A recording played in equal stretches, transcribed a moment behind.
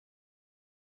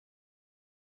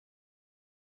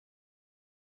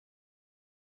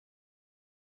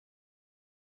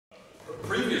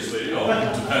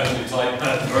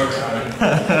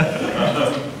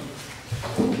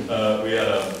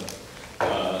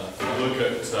look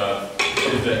at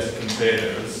indexed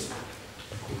containers,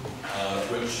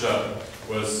 which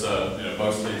was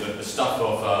mostly the stuff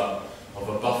of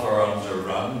a buffer under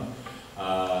run.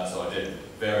 So I did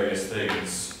various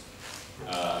things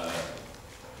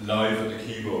live at the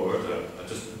keyboard,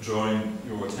 just drawing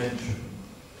your attention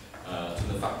to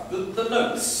the fact that the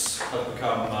notes have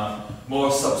become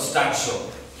more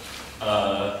substantial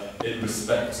in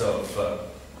respect of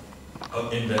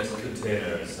indexed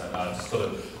containers, and I just sort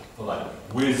of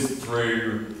whiz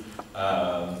through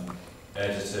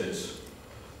edited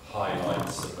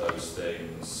highlights of those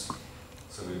things.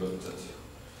 So we looked at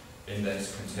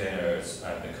indexed containers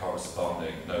and the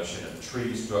corresponding notion of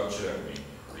tree structure. We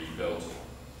rebuilt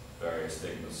various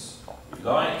things we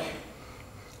like.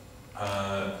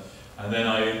 And then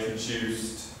I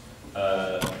introduced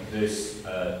this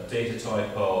data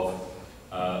type of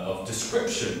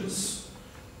descriptions,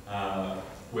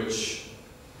 which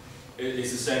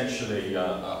is essentially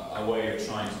a way of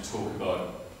trying to talk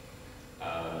about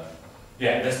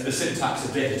the syntax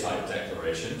of data type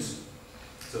declarations.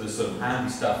 So there's some handy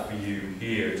stuff for you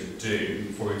here to do,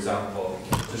 for example,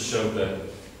 to show that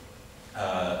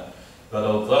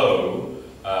although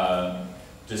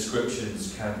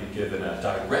descriptions can be given a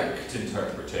direct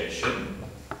interpretation,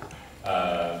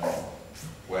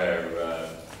 where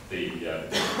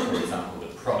for example,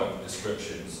 the product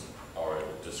descriptions are a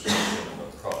description of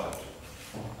a product.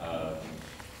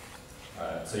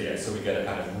 So we get a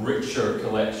kind of richer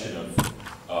collection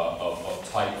of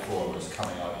type formers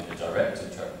coming out in the direct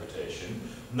interpretation.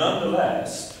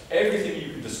 Nonetheless, everything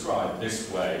you can describe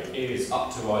this way is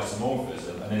up to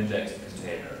isomorphism an indexed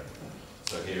container.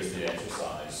 So here's the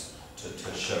exercise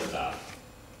to show that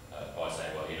by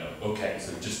saying, well, okay,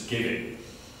 so just give it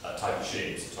a type of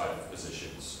shapes, a type of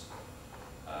positions.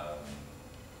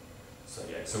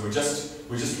 So we're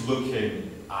just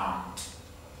looking at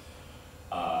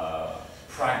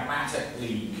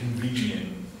pragmatically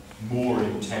convenient, more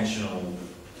intentional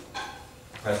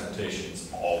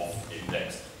presentations of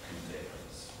indexed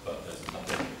containers, but there's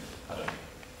nothing kind of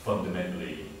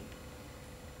fundamentally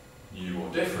new or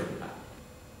different now.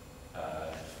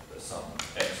 There's some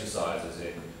exercises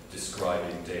in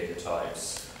describing data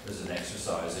types. There's an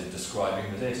exercise in describing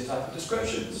the data type of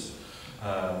descriptions.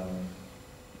 And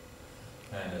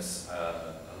there's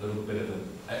a little bit of an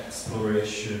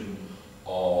exploration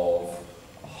of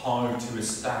how to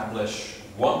establish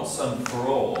once and for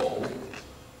all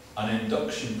an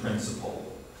induction principle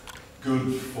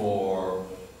good for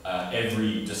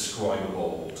every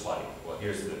describable type. Well,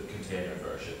 here's the container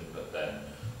version, but then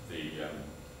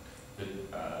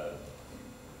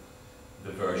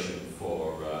the version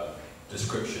for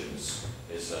descriptions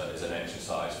is an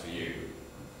exercise for you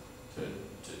to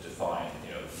define,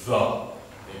 the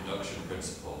induction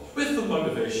principle, with the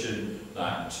motivation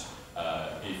that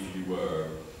if you were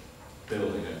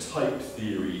building a type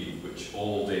theory in which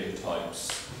all data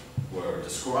types were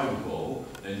describable,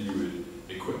 then you would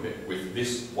equip it with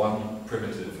this one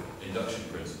primitive induction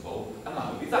principle, and that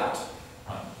would be that.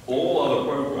 All other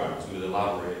programs would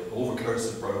elaborate, all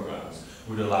recursive programs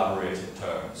would elaborate in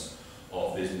terms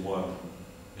of this one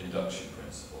induction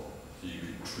principle. So you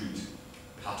could treat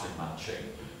pattern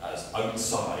matching as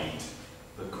outside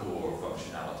the core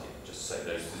functionality. Just say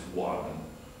there's this one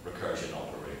recursion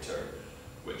operator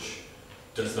which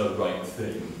does the right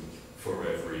thing for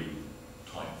every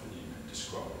type that you can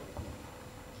describe.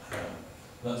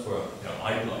 That's where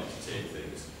I'd like to take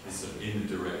things, is sort of in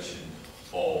the direction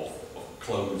of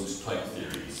closed type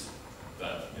theories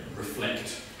that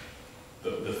reflect the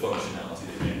functionality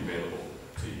that may be available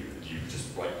to you, and you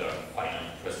just write down a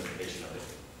finite presentation of it.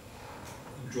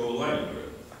 You draw a line under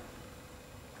it.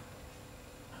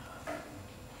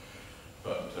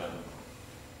 But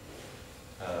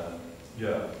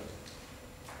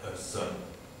there's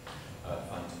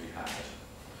fun to be had.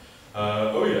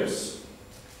 Oh yes,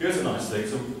 here's a nice thing.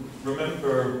 So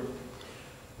remember,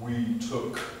 we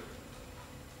took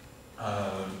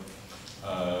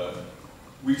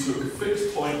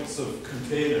fixed points of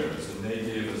containers and they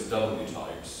gave us W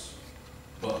types,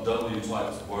 but W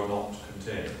types were not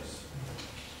containers.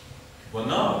 Well,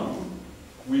 now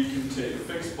we can take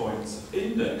fixed points of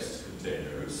indexed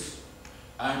containers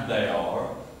and they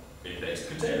are indexed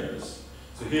containers.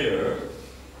 So here,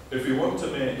 if we want to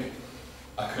make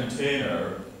a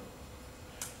container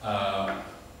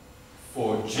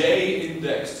for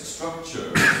J-indexed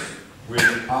structures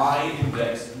with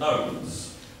I-indexed nodes,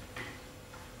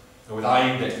 or with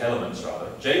I-indexed elements rather,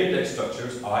 J-indexed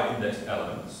structures, I-indexed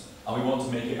elements, and we want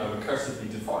to make it a recursively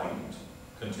defined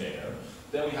container,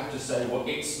 then we have to say what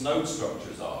its node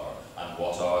structures are. And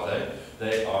what are they?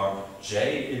 They are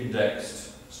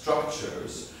J-indexed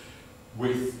structures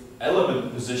with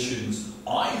element positions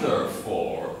either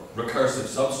for recursive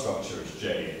substructures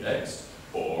J indexed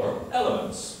or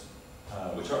elements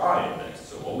which are I indexed.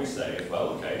 So what we say is, well,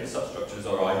 okay, the substructures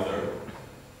are either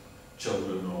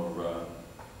children or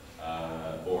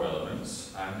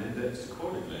elements and indexed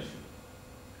accordingly.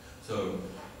 So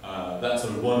that's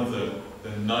sort of one of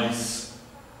the nice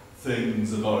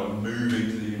things about moving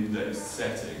to the indexed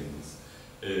settings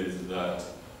is that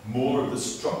more of the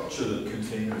structure that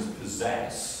containers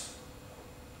possess,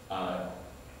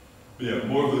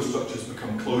 more of those structures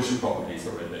become closure properties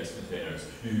for indexed containers.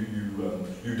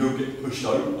 You don't get pushed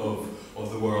out of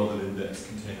the world of indexed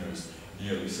containers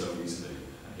nearly so easily.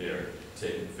 And here,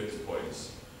 taking fixed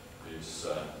points is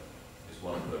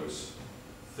one of those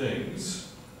things.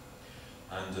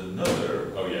 And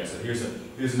another, so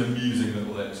here's an amusing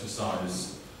little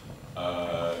exercise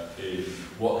in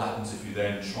what happens if you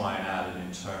then try and add an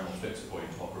internal fixed point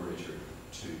operator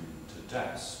to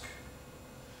desk.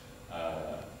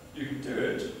 You can do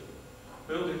it.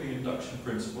 Building the induction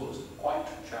principle is quite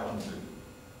challenging.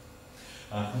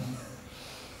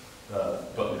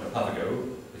 But have a go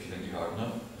if you think you're hard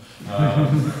enough.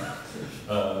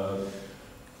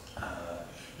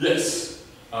 Yes,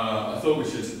 I thought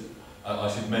I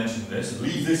should mention this,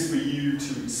 leave this for you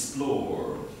to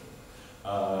explore,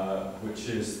 which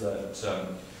is that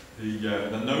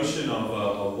the notion of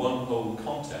a one-hole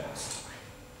context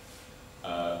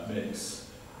makes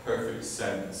perfect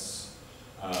sense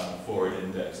for an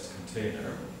indexed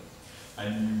container,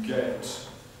 and you get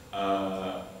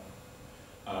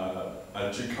a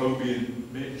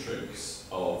Jacobian matrix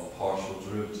of partial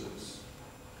derivatives.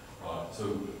 Right, so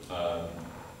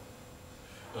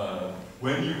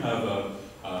when you have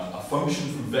a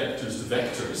function from vectors to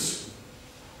vectors,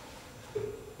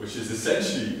 which is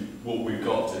essentially what we've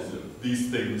got, is that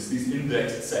these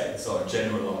indexed sets are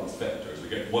generalized vectors. We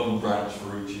get one branch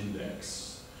for each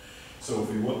index. So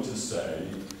if we want to say,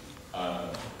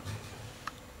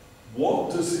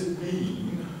 what does it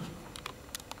mean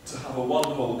to have a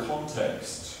one-hole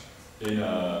context in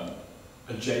a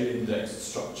J-indexed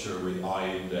structure with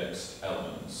I-indexed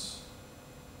elements?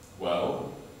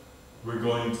 Well, we're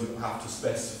going to have to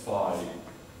specify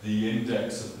the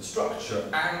index of the structure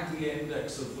and the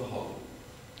index of the hole.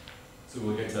 So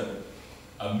we'll get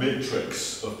a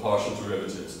matrix of partial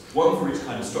derivatives. One for each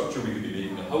kind of structure we could be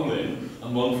making a hole in,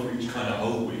 and one for each kind of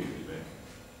hole we could be making.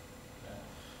 Yeah.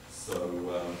 So,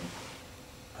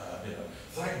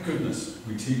 thank goodness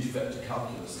we teach vector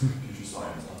calculus in computer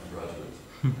science undergraduates.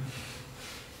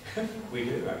 We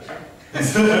do, actually.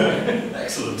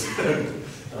 Excellent.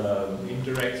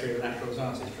 Indirectly of natural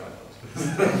sciences trials.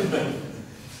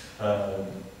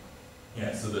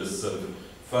 So there's sort of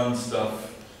fun stuff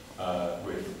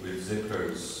with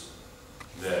zippers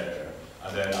there,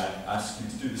 and then I ask you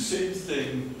to do the same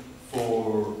thing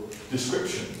for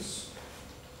descriptions.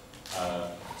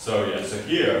 So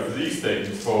here, for these things,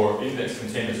 for index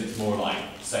containers, it's more like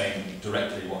saying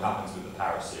directly what happens with the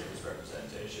power series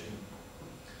representation.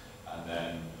 And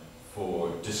then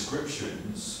for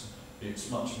descriptions, it's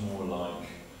much more like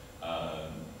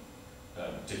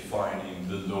defining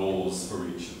the laws for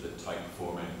each of the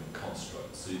type-forming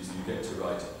constructs. So you get to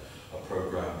write a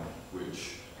program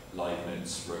which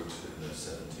Leibniz wrote in the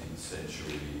 17th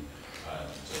century, and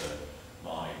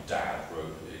my dad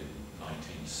wrote in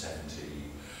 1970.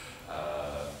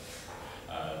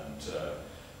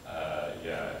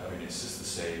 It's just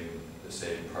the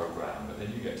same program, but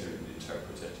then you get to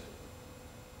interpret it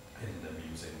in an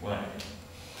amusing way.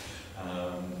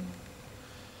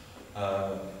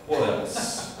 What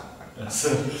else?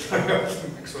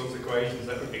 Maxwell's equations,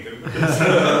 that would be good. No,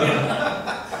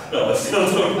 I still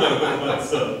don't know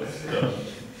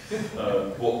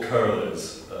what curl is.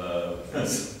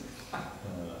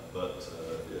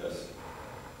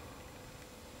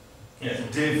 Yes,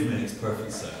 div makes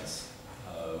perfect sense,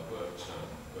 but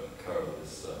curl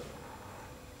is,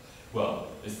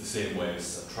 it's the same way as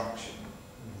subtraction,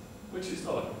 which is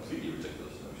not a completely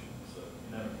ridiculous notion, so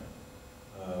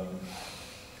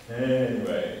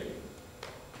anyway,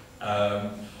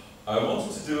 I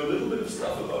wanted to do a little bit of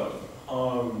stuff about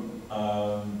how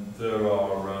there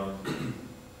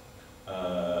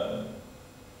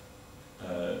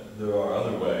are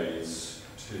other ways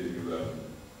to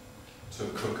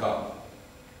cook up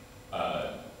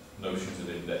notions of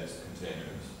indexed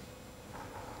containers.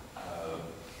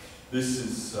 This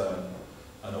is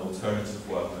an alternative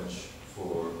one which,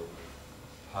 for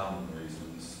Pan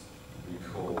reasons, we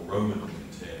call Roman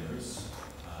containers,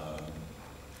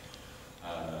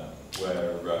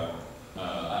 where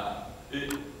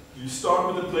you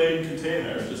start with a plain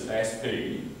container, just SP,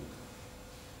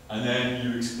 And then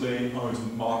you explain how to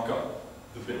mark up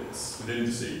the bits with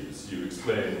indices. You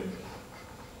explain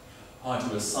how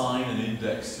to assign an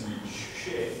index to each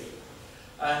shape,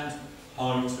 and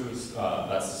how to,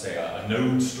 that's to say, a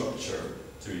node structure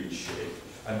to each shape,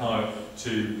 and how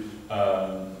to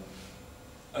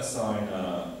assign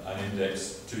an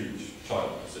index to each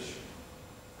child position.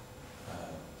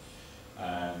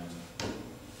 And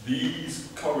these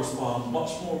correspond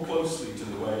much more closely to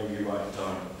the way we write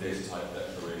down data type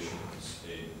declarations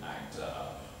in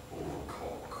Agda or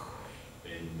Coq,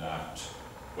 in that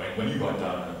when you write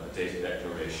down a data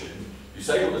declaration, you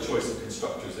say what the choice of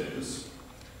constructors is,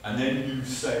 and then you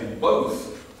say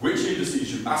both which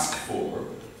indices you ask for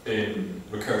in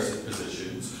recursive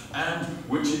positions and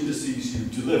which indices you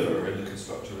deliver in the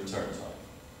constructor return type.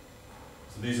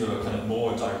 So these are a kind of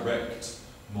more direct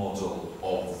model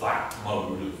of that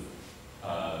mode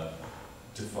of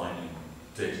defining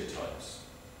data types,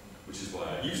 which is why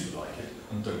I used to like it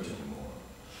and don't anymore.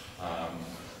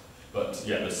 But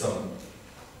yeah, there's some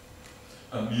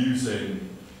amusing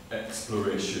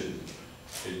exploration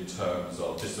in terms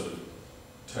of just sort of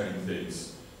turning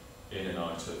things in and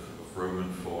out of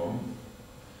Roman form.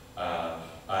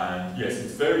 And yes,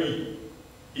 it's very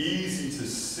easy to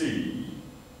see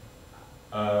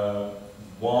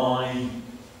why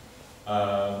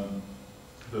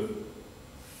the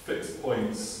fixed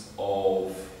points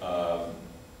of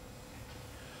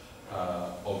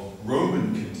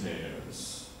Roman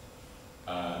containers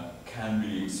can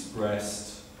be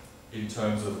expressed in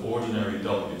terms of ordinary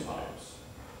W types.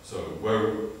 So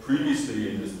where previously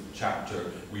in this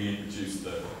chapter we introduced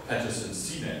the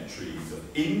Peterson-CNET trees of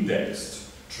indexed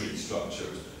tree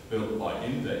structures built by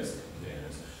indexed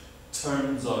containers,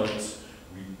 turns out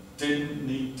we didn't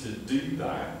need to do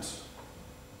that.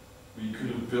 We could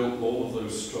have built all of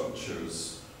those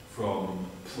structures from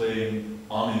plain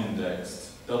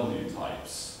unindexed W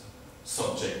types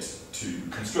subject to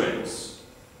constraints.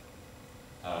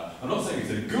 I'm not saying it's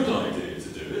a good idea to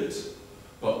do it,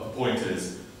 but the point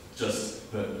is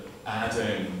just that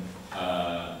adding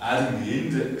the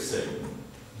indexing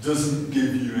doesn't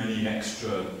give you any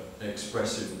extra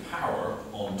expressive power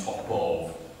on top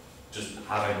of just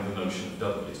having the notion of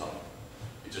W type.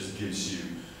 It just gives you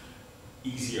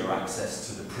easier access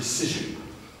to the precision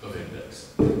of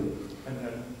index.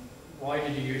 And why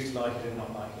did you used to like it and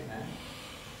not like it now?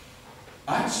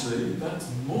 Actually, that's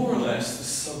more or less the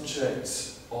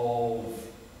subject of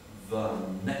the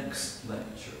next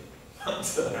lecture.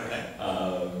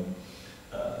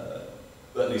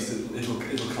 At least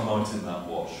it'll come out in that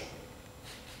wash.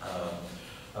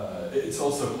 It's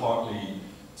also partly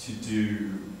to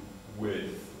do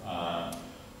with a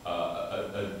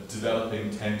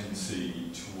developing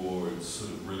tendency towards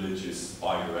sort of religious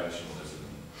bidirectionalism.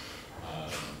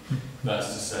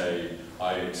 That's to say,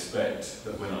 I expect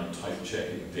that when I'm type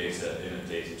checking data in a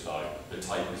data type, the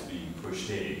type is being pushed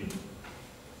in,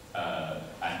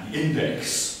 and the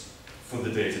index for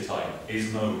the data type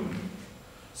is known.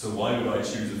 So why would I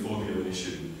choose a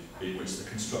formulation in which the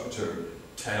constructor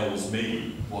tells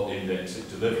me what index it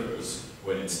delivers,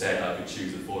 when instead I could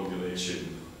choose a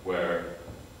formulation where,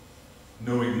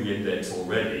 knowing the index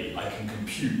already, I can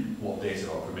compute what data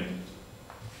are permitted.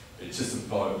 It's just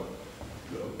about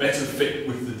a better fit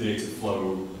with the data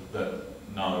flow that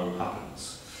now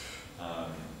happens.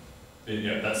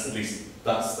 That's at least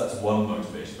that's one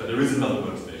motivation, but there is another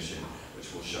motivation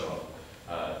which will show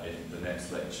up in the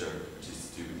next lecture, which is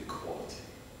to do with equality.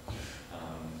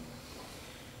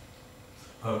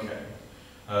 Okay.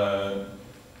 The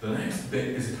next bit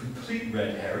is a complete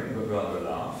red herring, but rather a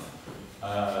laugh.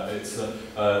 It's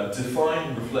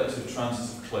define reflexive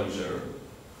transitive closure,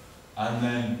 and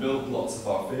then build lots of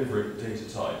our favorite data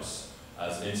types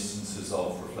as instances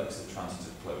of reflexive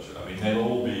transitive closure. I mean, they'll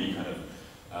all be kind of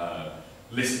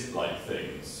list-like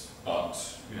things, but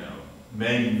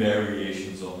many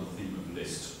variations on the theme of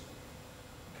list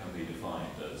can be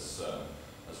defined as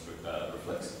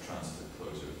reflexive transitive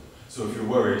closure. So if you're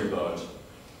worried about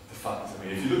the fact, I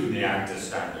mean, if you look in the Agda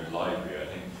standard library, I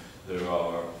think there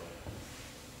are,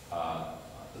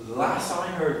 last I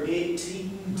heard,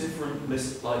 18 different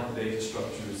list-like data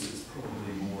structures. It's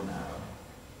probably more now.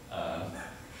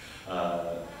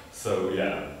 So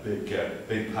yeah,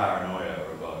 big paranoia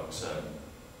about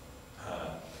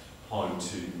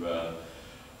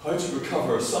how to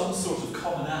recover some sort of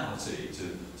commonality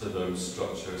to those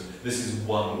structures. This is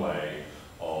one way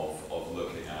of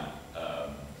looking at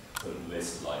the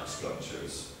list-like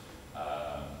structures,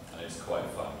 and it's quite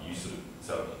fun.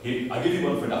 I give you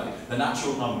one for nothing. The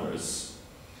natural numbers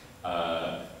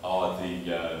are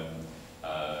the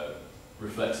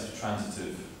reflexive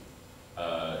transitive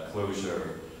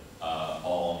closure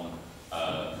on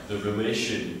the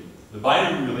relation, the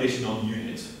binary relation on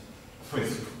unit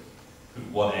with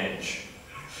one edge.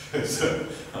 So,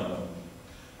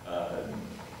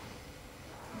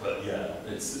 but yeah,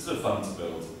 it's sort of fun to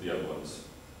build the other ones.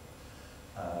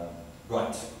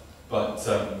 Right, but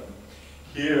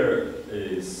here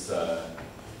is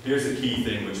here's a key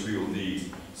thing which we will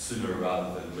need sooner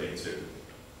rather than later,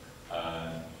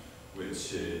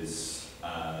 which is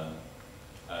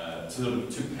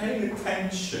to pay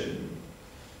attention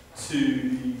to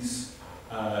these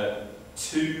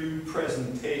two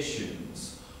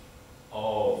presentations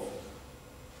of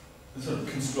the sort of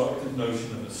constructive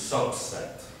notion of a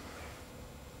subset.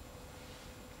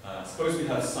 Suppose we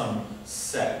have some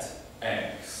set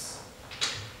X.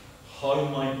 How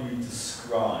might we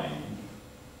describe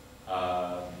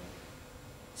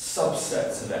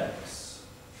subsets of X?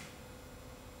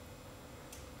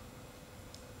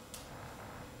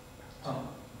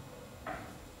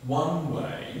 One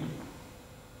way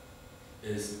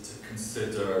is to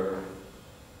consider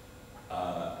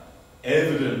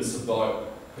evidence about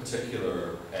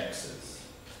particular X's.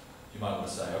 You might want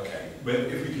to say, okay, well,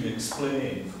 if we can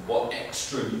explain what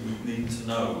extra you would need to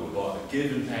know about a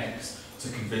given X to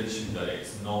convince you that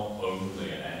it's not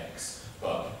only an X,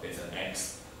 but it's an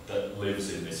X that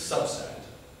lives in this subset.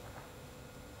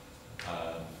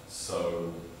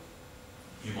 So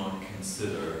you might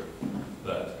consider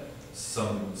that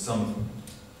some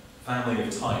family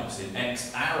of types in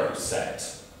X arrow set,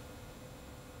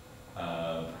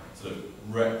 sort of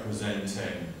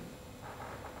representing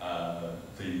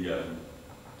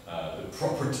the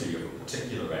property of a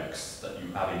particular X that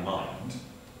you have in mind,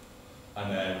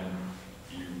 and then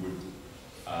you would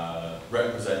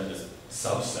represent this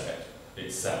subset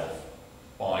itself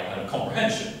by kind of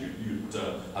comprehension. You'd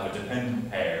have a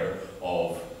dependent pair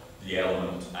of the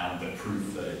element and the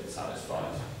proof that it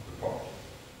satisfies the property.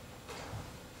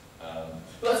 But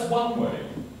that's one way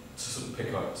to sort of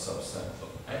pick out a subset of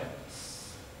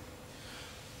X.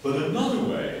 But another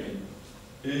way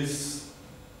is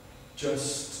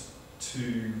just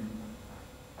to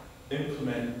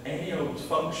implement any old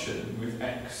function with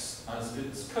X as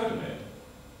its coordinate.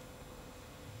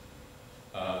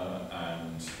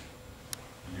 And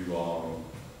you are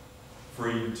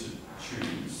free to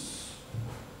choose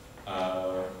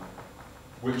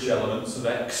which elements of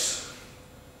X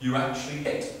you actually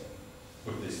hit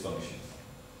with this function.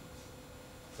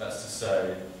 That's to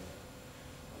say,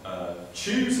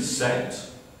 choose a set,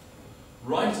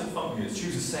 write a function,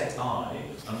 choose a set I,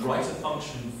 and write a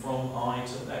function from I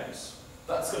to X.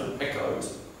 That's going to pick out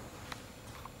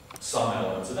some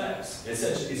elements of X.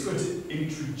 Essentially, it's going to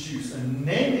introduce a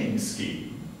naming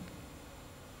scheme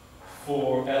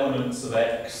for elements of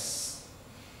X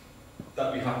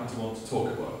that we happen to want to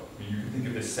talk about. I mean, you can think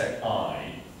of this set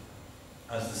I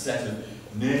as the set of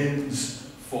names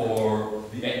for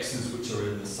the X's which are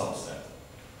in the subset.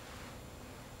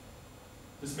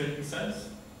 This making sense?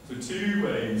 So two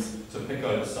ways to pick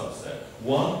out a subset.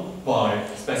 One, by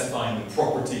specifying the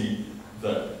property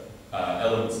that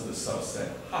elements of the subset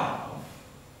have,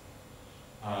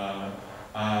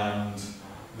 and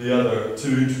the other to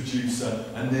introduce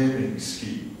a naming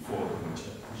scheme for them,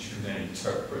 which you can then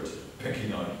interpret,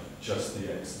 picking out just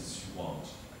the X's you want.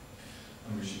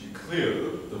 And we should be clear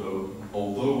that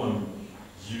although I'm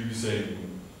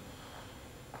using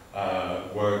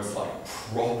words like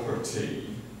property,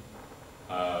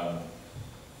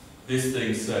 this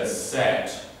thing says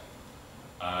set,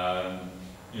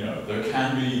 you know, there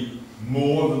can be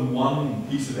more than one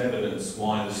piece of evidence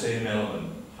why the same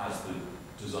element has the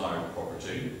desired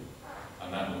property,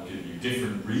 and that will give you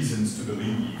different reasons to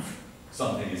believe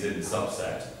something is in the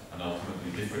subset, and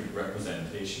ultimately different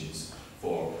representations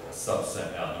for a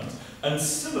subset element. And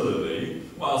similarly,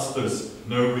 whilst there's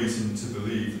no reason to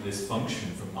believe that this function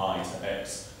from I to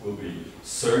X will be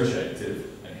surjective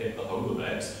and hit the whole of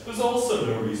X, there's also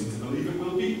no reason to believe it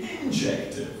will be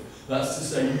injective. That's to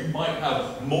say, you might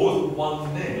have more than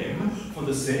one name for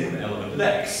the same element of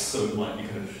X, so it might be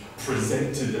kind of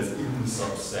presented as in the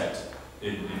subset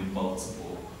in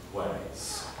multiple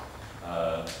ways.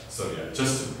 So yeah,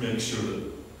 just to make sure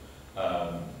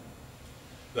that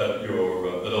that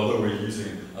although we're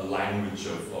using a language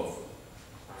of sort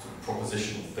of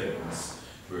propositional things,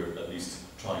 we're at least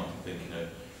trying to think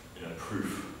in a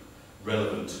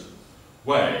proof-relevant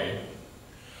way.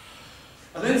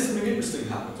 And then something interesting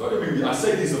happens, right? I mean, I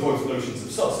say these are both notions of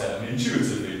subset. I mean,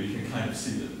 intuitively, we can kind of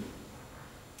see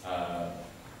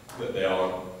that they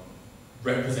are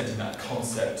representing that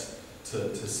concept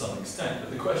to some extent.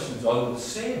 But the question is, are they the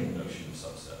same notion of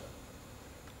subset?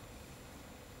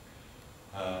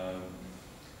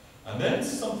 And then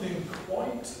something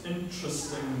quite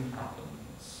interesting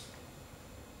happens.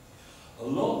 A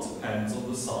lot depends on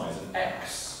the size of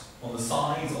X, on the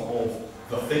size of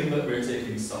the thing that we're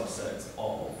taking subsets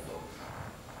of.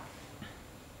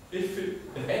 If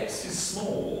X is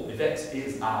small, if X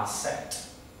is our set,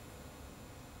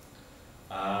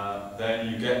 then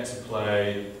you get to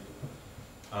play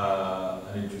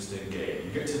an interesting game.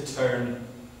 You get to turn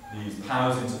these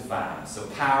POWs into FAMs. So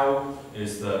POW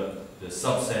is the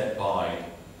subset by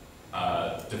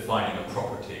defining a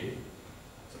property.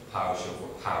 So POW short for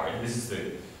powering. This is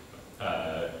the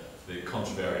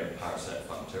contravariant power set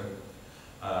functor.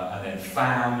 And then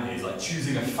FAM is like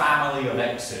choosing a family of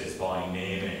X's by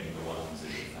naming the ones in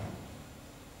the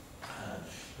FAM.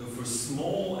 So for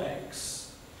small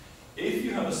x, if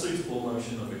you have a suitable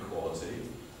notion of equality,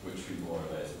 which we more or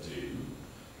less do,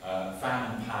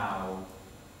 FAM and POW,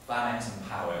 FAMX and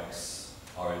POWX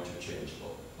are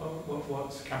interchangeable.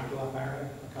 What's capital up arrow?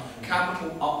 I can't remember.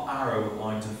 Capital up arrow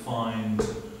I defined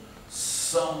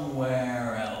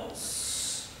somewhere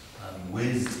else and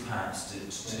whizzed past it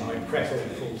to... I pressed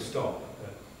it full stop,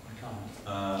 but I can't.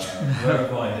 where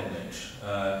have I hidden it?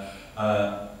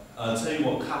 I'll tell you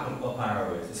what capital up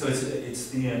arrow is. So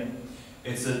it's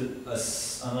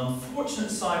an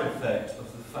unfortunate side effect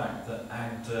of the fact that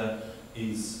Agda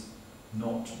is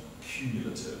not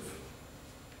cumulative.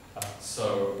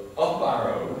 So up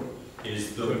arrow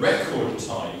is the record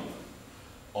type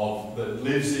that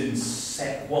lives in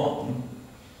set 1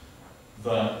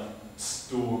 that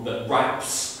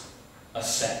wraps a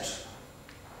set.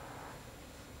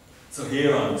 So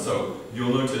so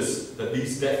you'll notice that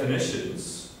these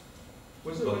definitions.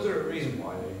 Was there a reason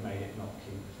why they made it not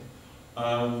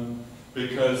cumulative?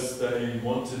 Because they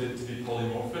wanted it to be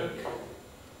polymorphic,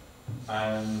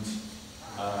 and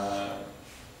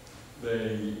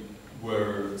they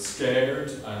were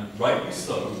scared, and rightly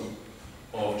so,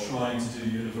 of trying to do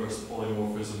universal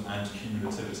polymorphism and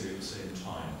cumulativity at the same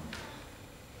time.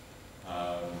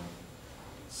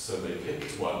 So they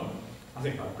picked one. I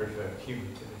think I prefer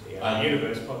cumulativity.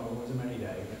 Universe polymorphism any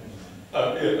day.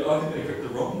 Yeah, I think they picked the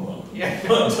wrong one. Yeah. Picked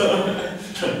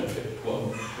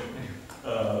one.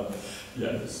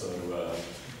 Yeah, so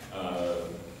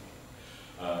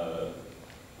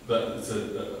that's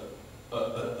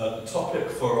a topic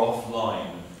for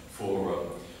offline for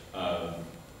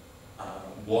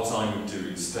what I would do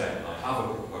instead. I have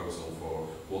a proposal for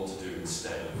what to do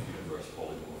instead of universe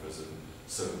polymorphism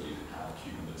so that you can have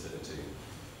cumulativity.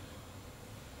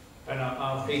 And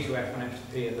are P to F and F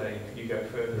to P, you go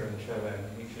further and show them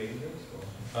mutually inverse?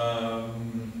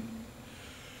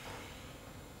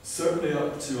 Certainly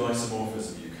up to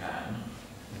isomorphism you can.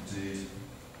 Indeed.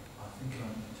 I think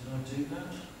did I do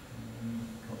that?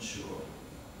 Not sure.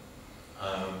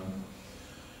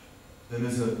 Then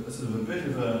there's a sort of a bit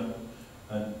of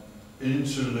an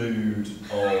interlude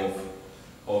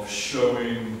of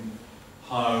showing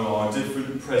how our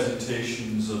different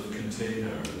presentations of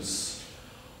containers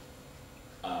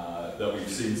that we've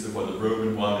seen, so the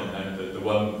Roman one and the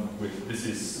one with, this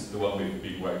is the one we've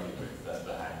been working with,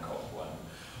 the Hancock one.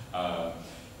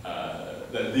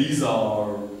 That these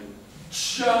are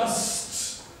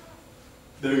just,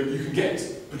 you can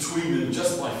get between them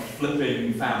just by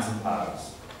flipping FAMs and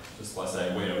POWs. Just by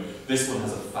saying, well, you know, this one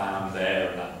has a FAM there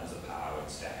and that one has a POW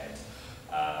instead.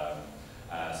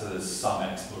 So there's some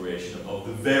exploration of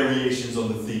the variations on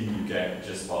the theme you get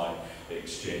just by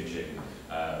exchanging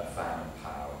FAM and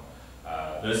POW.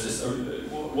 There's just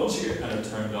once you get kind of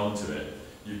turned onto it,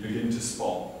 you begin to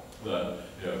spot that,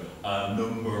 you know, a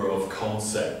number of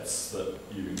concepts that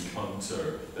you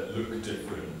encounter that look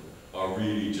different are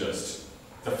really just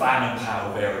the FAM and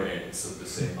POW variants of the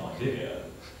same idea.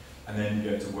 And then you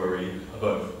get to worry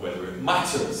about whether it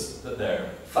matters that they're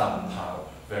FAM and POW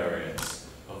variants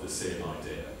of the same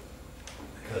idea.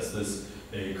 Because there's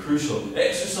a crucial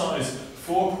exercise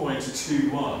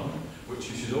 4.21, which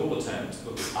you should all attempt,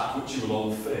 but at which you will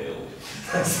all fail,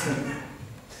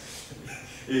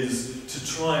 is to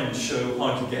try and show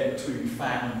how to get between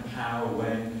FAM and POW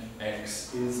when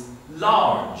X is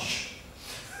large.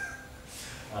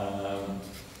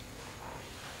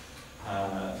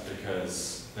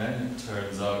 Because then it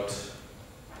turns out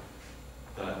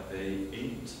that they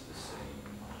ain't the same.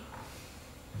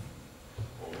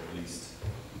 Or at least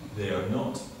they are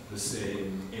not the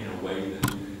same in a way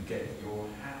that you can get your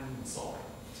hands on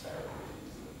terribly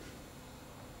easily.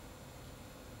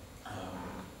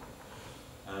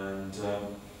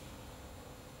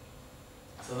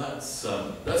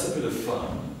 So that's a bit of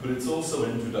fun, but it's also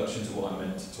an introduction to what I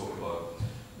meant to talk about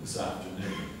this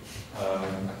afternoon.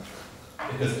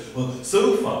 Because, well,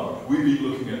 so far we've been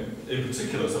looking at, in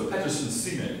particular, so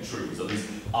Peterson-Sinek trees are these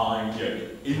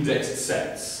indexed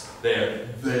sets.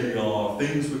 They are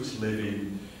things which live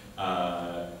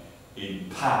in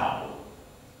POW,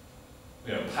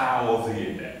 POW of the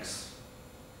index.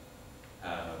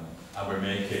 And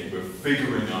we're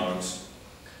figuring out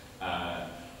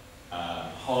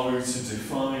how to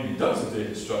define inductive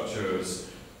data structures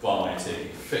by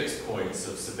taking fixed points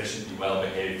of sufficiently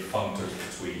well-behaved functors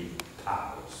between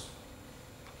POWs.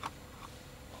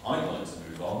 I'd like to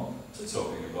move on to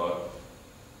talking about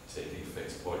taking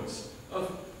fixed points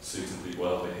of suitably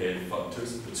well-behaved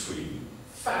functors between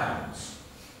FAMs.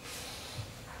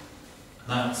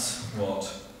 That's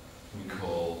what we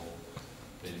call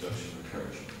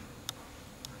induction-recursion.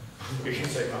 We can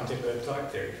say multi-bird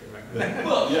type theory for a moment.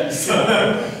 Well, yes.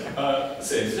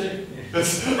 Same thing.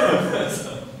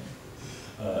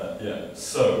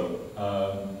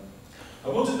 I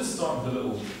wanted to start with a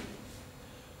little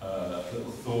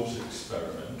thought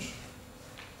experiment.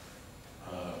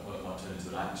 Well, it might turn into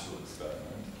an actual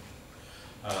experiment.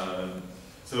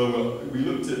 We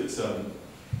looked at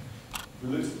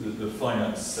the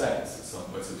finite sets at some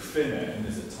point. So fin n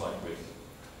is a type with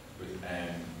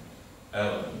n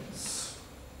elements.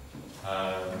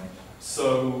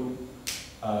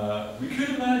 We could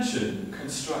imagine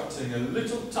constructing a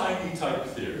little tiny type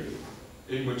theory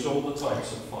in which all the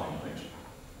types are finite,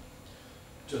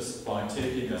 just by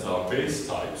taking as our base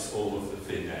types all of the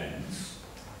fin n's,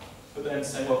 but then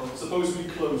saying, well, suppose we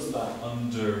close that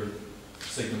under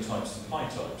sigma types and pi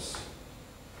types.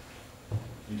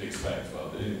 You'd expect, well,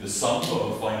 the sum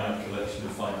of a finite collection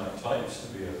of finite types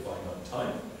to be a finite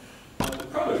type, and the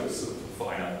products of a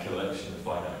finite collection of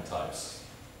finite types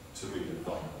to be a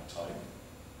finite type.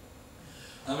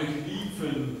 And we can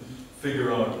even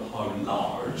figure out how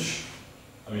large.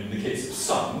 I mean, in the case of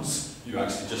sums, you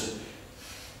actually just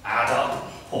add up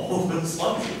all the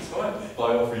sums, right? If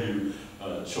I offer you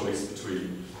a choice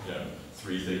between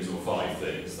 3 things or 5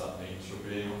 things, that means you're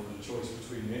being offered a choice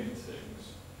between 8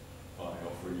 things. If I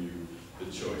offer you the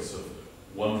choice of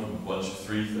one from a bunch of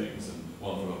 3 things and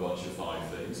one from a bunch of 5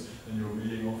 things, then you're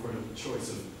being offered a choice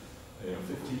of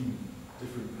 15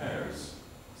 different pairs.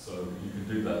 So you can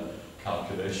do that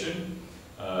calculation.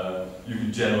 You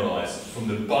can generalize from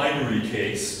the binary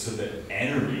case to the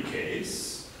n-ary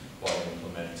case by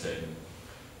implementing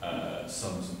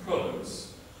sums and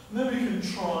products. And then we can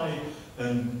try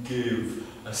and give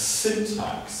a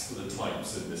syntax for the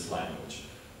types in this language,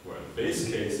 where the base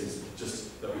case is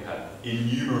just that we have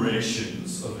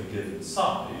enumerations of a given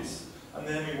size, and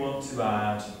then we want to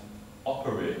add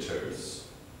operators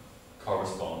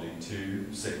corresponding to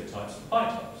sigma types and pi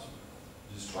types.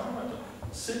 Just try and write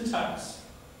the syntax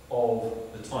of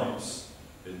the types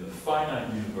in the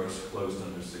finite universe closed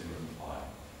under sigma and pi.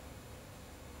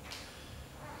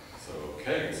 So,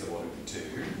 okay, so what do we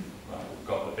do? Well, we've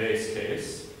got the base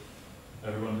case.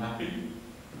 Everyone happy?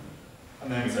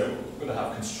 And then we say, well, we're going to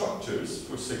have constructors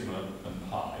for sigma and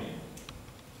pi.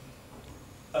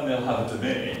 And they'll have a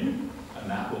domain, and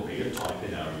that will be a type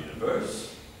in our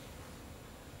universe.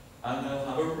 And they'll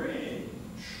have a range.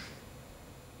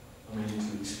 And we need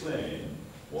to explain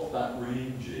what that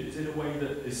range is in a way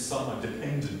that is somewhat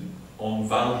dependent on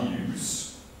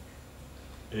values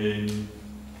in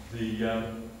the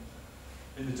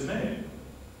domain.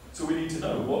 So we need to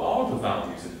know what are the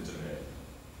values in the domain.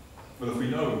 Well, if we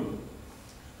know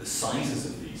the sizes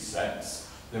of these sets,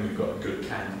 then we've got a good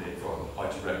candidate for how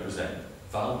to represent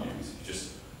values. You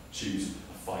just choose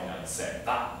a finite set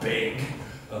that big,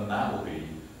 and that will be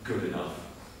good enough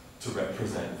to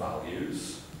represent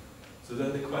values. So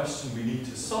then the question we need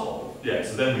to solve,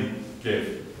 so then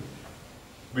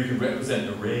we can represent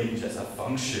the range as a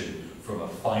function from a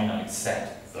finite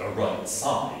set, the right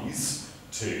size,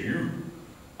 to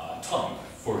a type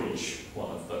for each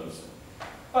one of those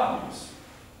values.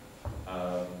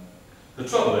 The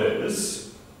trouble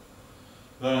is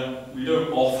that we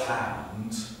don't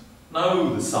offhand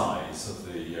know the size of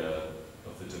the domain.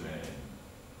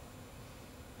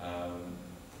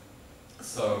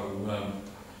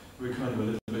 We're kind of a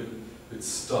little bit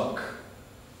stuck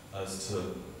as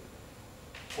to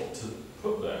what to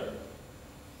put there.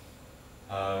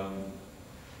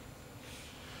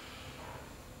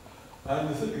 And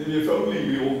the thing, if only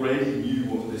we already knew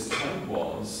what this type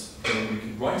was, then we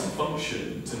could write a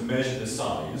function to measure the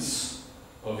size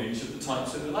of each of the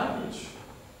types in the language.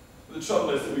 But the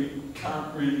trouble is that we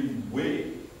can't really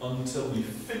wait until we've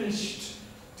finished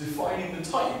defining the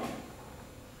type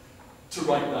to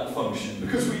write that function,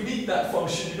 because we need that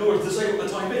function in order to say what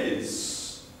the type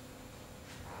is.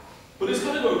 But it's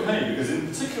kind of okay, because in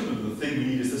particular the thing we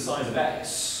need is the size of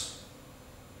x.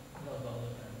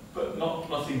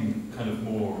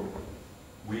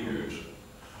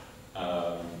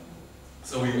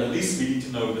 at least we need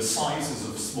to know the sizes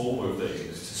of smaller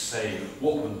things to say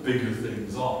what the bigger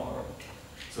things are.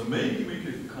 So maybe we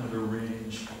could kind of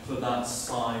arrange for that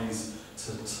size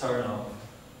to turn up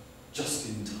just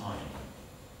in time.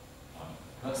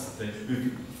 That's the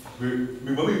thing.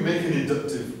 When we make an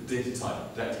inductive data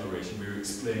type declaration, we're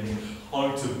explaining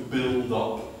how to build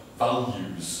up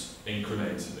values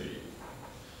incrementally.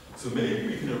 So maybe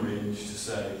we can arrange to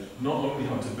say not only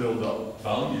how to build up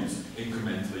values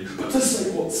incrementally, but to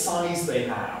say what size they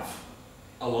have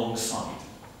alongside.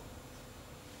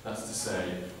 That's to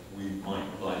say, we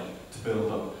might like to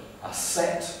build up a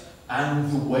set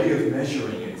and the way of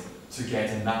measuring it to get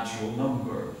a natural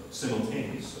number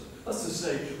simultaneously. That's to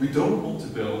say, we don't want to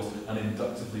build an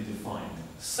inductively defined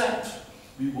set.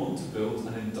 We want to build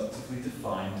an inductively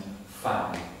defined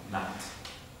fab nat.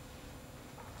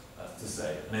 That's to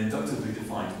say, an inductively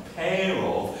defined pair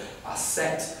of a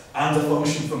set and a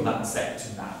function from that set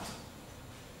to nat.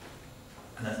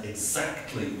 And that's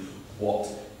exactly what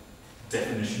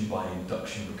definition by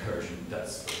induction recursion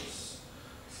does for us.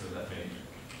 So let me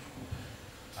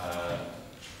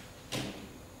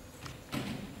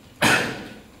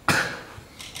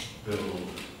build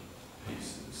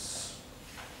pieces.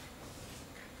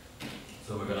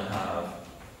 So we're going to have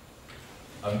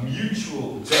a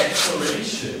mutual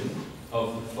declaration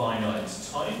of the finite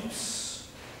types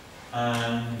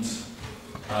and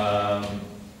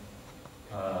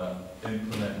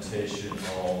implementation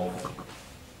of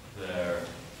their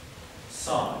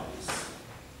size.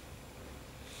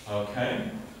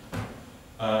 Okay?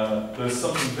 There's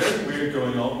something very weird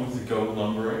going on with the Go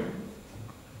numbering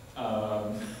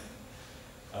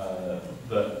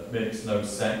that makes no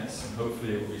sense, and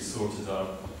hopefully it will be sorted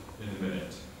out in a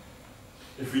minute.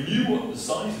 If we knew what the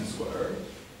sizes were,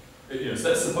 so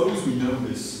let's suppose we know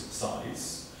this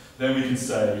size, then we can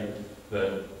say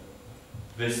that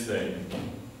this thing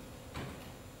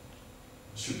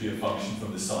should be a function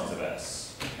from the size of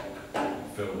S.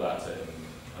 Fill that in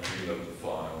and reload the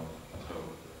file and hope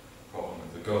the problem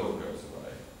with the goal goes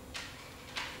away.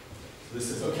 So this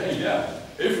is, okay, yeah,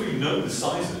 if we know the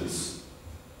sizes,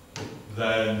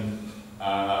 then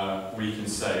we can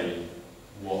say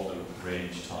what the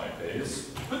range type is,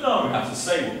 but now we have to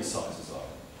say what the sizes are.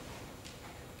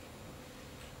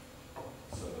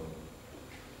 So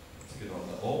let's get on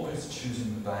to always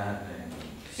choosing the bad names.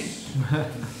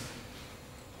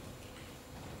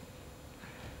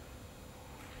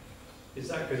 Is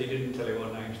that because he didn't tell you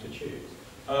what names to choose?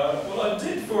 Well, I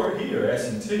did for here, S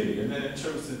and T, and then it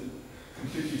chose the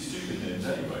completely stupid names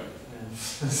anyway. Yeah.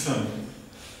 So,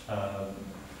 I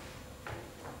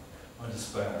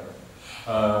despair.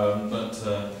 But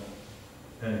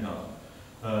anyhow.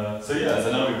 So yeah,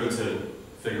 so now we've got to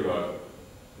figure out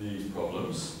these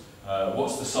problems.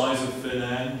 What's the size of fin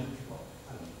n?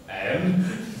 N.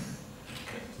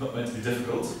 It's not meant to be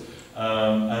difficult.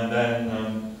 And then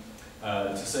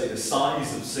to say the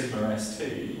size of sigma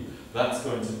st, that's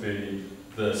going to be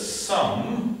the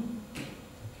sum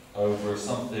over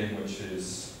something which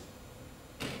is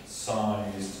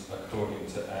sized according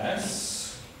to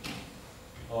S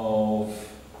of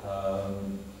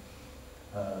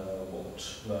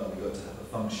what? Well, we've got to have a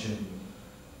function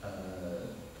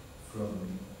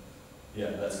from,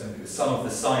 yeah, that's going to be the sum of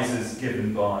the sizes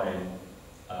given by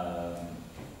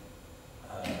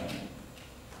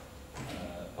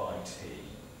t.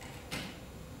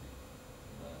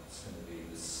 That's going to be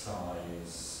the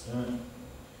size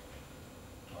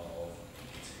of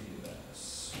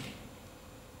TS.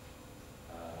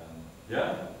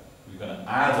 Yeah, we're going to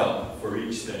add up for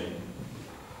each thing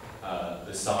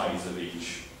the size of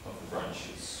each of the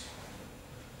branches.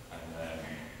 And then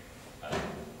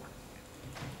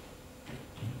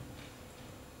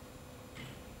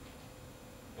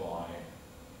by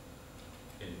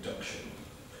induction.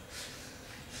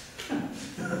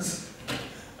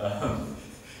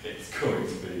 It's going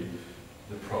to be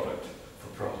the product for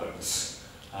products.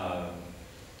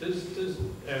 Does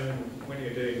when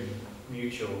you're doing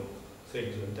mutual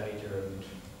things with data and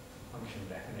function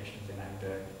definitions in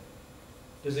Agda,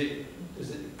 does the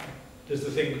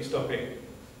thing that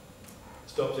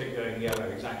stops it going yellow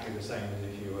exactly the same as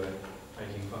if you were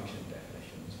making function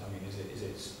definitions? I mean, is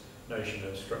its notion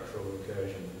of structural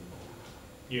recursion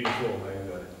uniform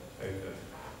over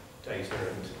data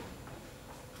and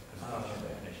function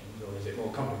definitions, or is it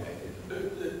more complicated?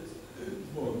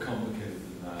 It's more complicated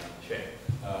than that. Sure.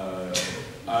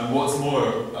 And what's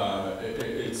more,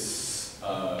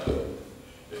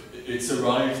 it's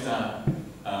arrived at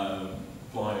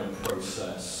by a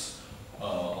process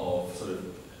of sort of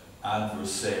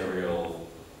adversarial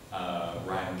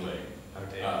wrangling, Oh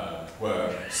dear.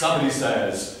 where somebody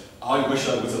says, I wish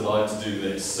I was allowed to do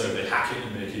this, so they hack it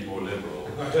and make it more liberal.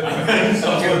 I don't know.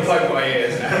 I'm going to plug my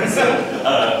ears now.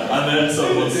 And then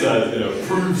someone says, you know,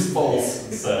 proves false,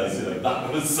 and says, you know, that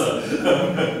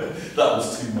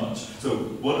was too much. So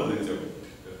one of the things,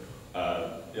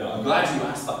 yeah, I'm glad you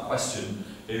asked that question,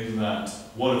 in that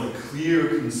one of the clear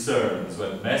concerns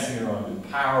when messing around with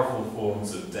powerful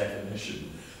forms of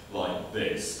definition like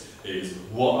this is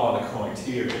what are the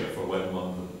criteria for when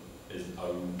one is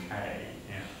okay.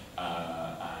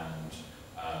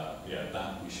 Yeah,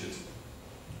 that we should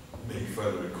make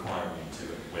further inquiry into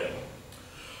it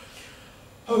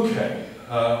will. Okay,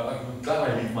 I'm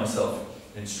glad I leave myself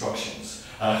instructions.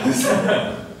 Yes.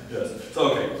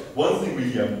 So okay, one thing we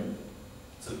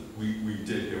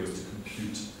did here was to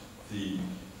compute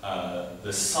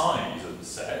the size of the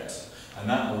set, and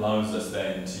that allows us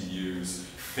then to use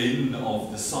fin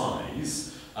of the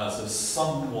size as a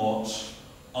somewhat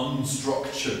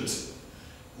unstructured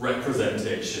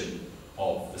representation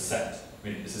of the set. I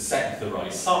mean, it's a set of the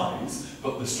right size,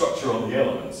 but the structure on the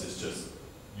elements is just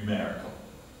numerical.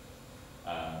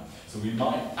 So we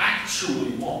might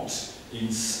actually want,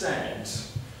 instead,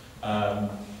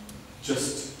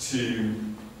 just to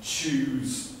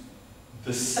choose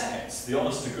the sets, the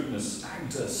honest-to-goodness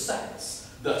Agda sets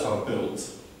that are built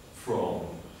from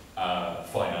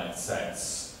finite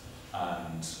sets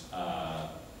and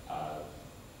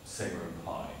sigma and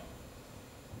pi.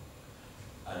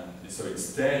 And so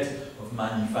instead of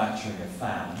manufacturing a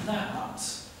fan nat,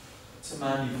 to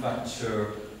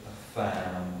manufacture a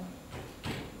fan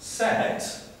set,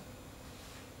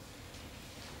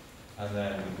 and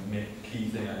then the key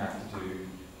thing I have to do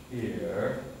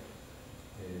here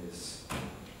is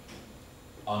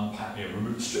unpack,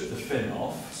 strip the fin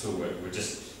off, so we're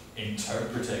just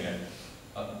interpreting an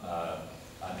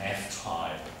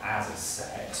F-type as a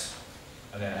set,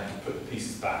 and then I have to put the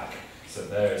pieces back. So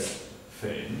there's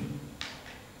fin,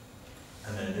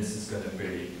 and then this is going to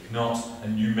be not a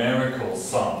numerical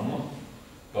sum,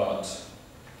 but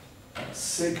a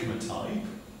sigma type,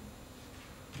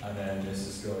 and then this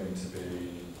is going to be,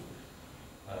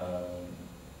 I'll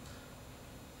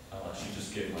actually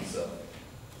just give myself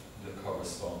the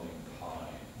corresponding pi.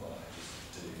 Well, I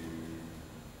just do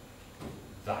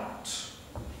that,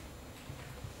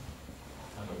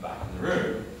 and we're back in the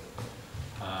room,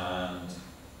 and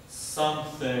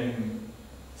something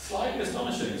slightly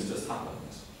astonishing has just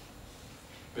happened,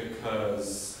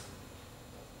 because,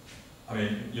 I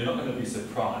mean, you're not going to be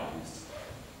surprised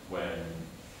when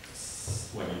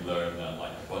you learn that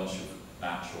like a bunch of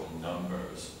natural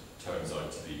numbers turns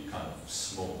out to be kind of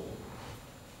small.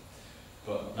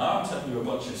 But now I'm telling you a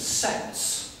bunch of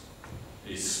sets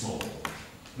is small.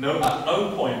 No, at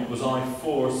no point was I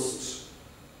forced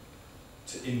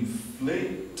to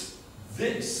inflate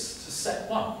this to set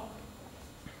 1.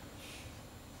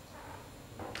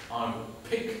 I've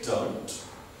picked out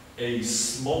a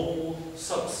small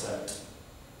subset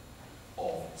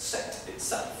of set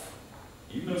itself.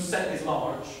 Even though set is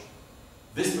large,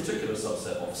 this particular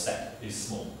subset of set is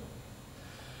small.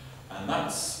 And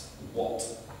that's what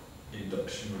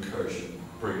induction recursion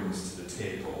brings to the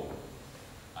table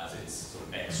as its sort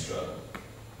of extra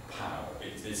power.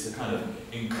 It's a kind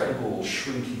of incredible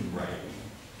shrinking ray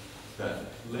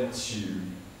that lets you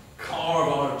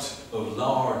carve out of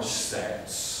large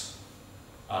sets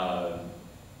a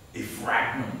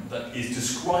fragment that is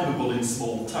describable in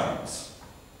small terms.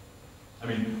 I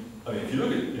mean, if you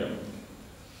look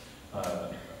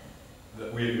at,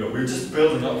 we're just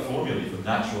building up formulae from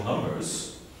natural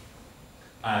numbers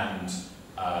and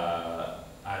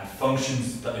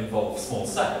functions that involve small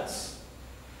sets.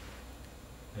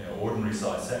 Ordinary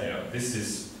size set. This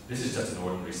is just an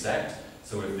ordinary set.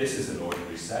 So if this is an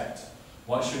ordinary set,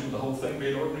 why shouldn't the whole thing be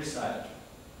an ordinary set?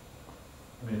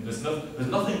 I mean, there's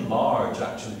nothing large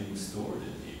actually being stored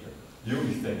in here. The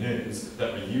only thing is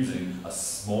that we're using a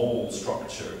small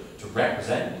structure to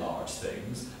represent large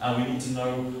things, and we need to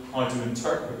know how to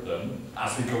interpret them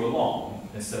as we go along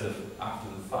instead of after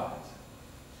the fact.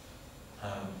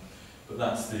 But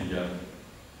that's the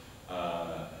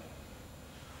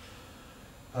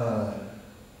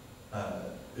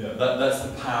that's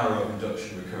the power of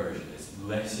induction recursion. It's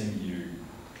letting you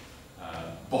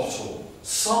bottle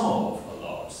some of a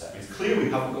large set. It's clear we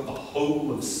haven't got the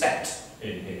whole of set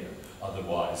in here,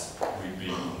 otherwise we'd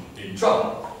be in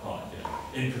trouble. Right,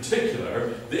 in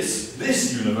particular,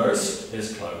 this universe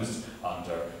is closed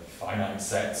under finite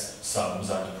sets, sums,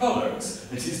 and products.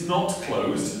 It is not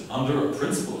closed under a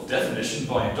principle of definition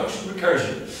by induction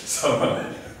recursion.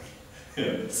 So,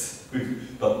 Yes.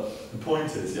 But the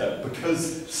point is, yeah,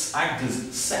 because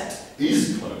Agda's set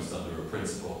is closed under a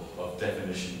principle of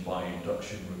definition by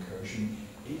induction recursion,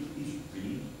 it is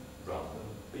really rather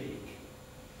big.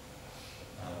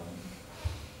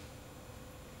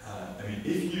 I mean,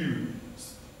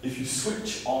 if you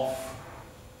switch off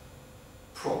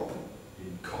prop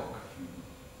in Coq,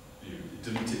 you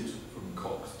delete it from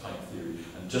Coq's type theory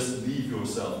and just leave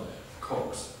yourself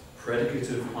Coq's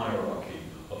predicative hierarchy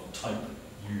of type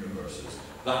universes,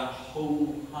 that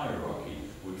whole hierarchy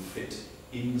would fit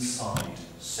inside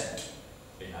set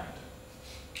in Agda.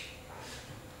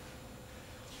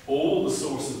 All the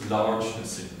source of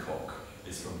largeness in Coq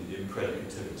is from the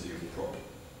impredicativity of prop,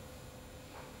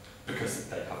 because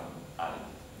they haven't added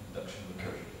induction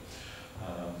recursion.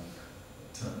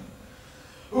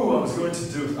 I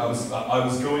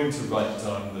was going to write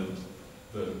down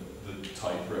the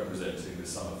type representing the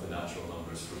sum of the natural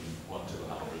numbers from 1 to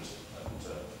 100 and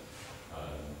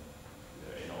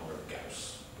in order of Gauss,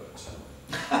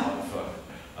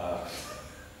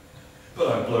 but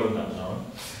I've blown that now.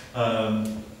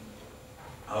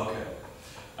 Okay.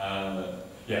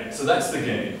 Yeah, so that's the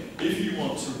game. If you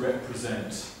want to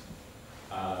represent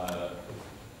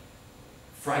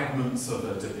fragments of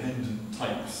a dependent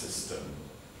type system,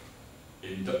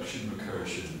 induction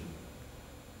recursion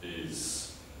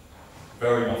is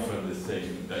very often the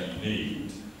thing that you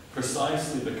need,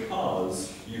 precisely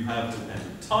because you have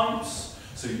dependent types,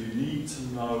 so you need to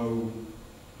know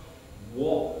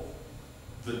what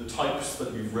the types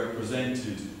that you've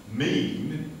represented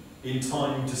mean in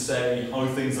time to say how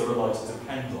things are allowed to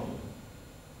depend on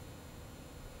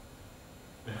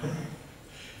them.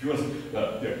 If you want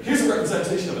to, here's a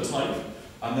representation of a type,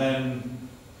 and then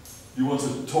you want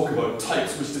to talk about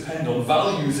types which depend on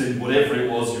values in whatever it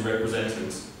was you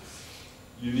represented.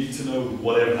 You need to know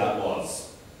whatever that was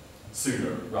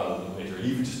sooner rather than later,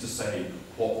 even just to say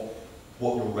what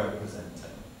you're representing.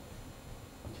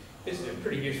 It's a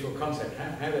pretty useful concept.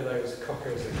 How do those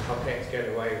cockers and coquettes get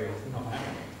away with not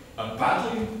having it?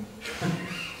 Badly.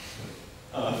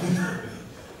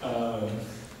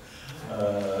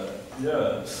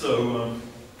 Yeah, so,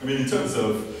 I mean, in terms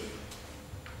of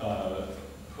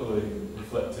pulling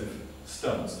reflective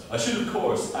stunts, I should, of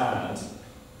course, add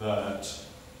that,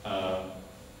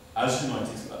 as you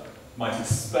might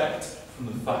expect from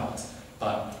the fact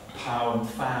that POW and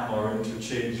FAM are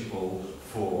interchangeable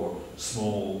for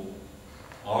small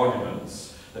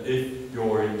arguments, that if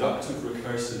your inductive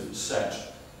recursive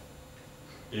set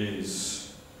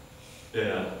is,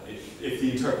 if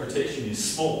the interpretation is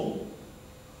small,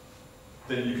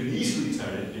 then you can easily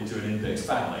turn it into an index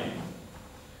family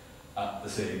at the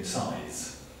same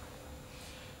size.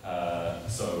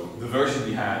 So the version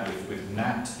we had with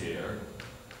NAT here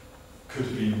could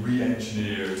have been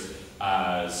re-engineered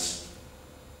as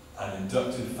an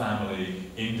inductive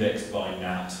family indexed by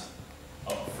NAT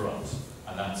up front,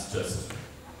 and that's just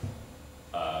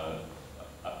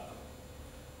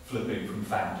flipping from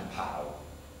FAM to POW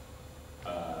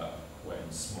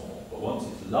when small. But once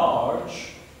it's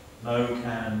large, no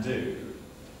can do.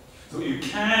 So what you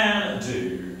can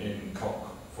do in Coq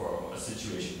for a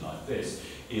situation like this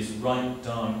is write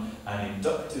down an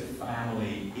inductive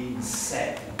family in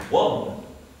set 1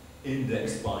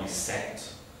 indexed by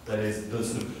set. That is the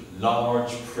sort of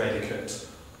large predicate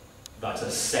that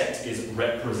a set is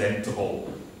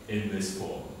representable in this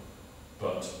form.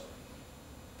 But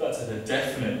that's at a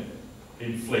definite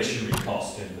inflationary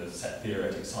cost in the set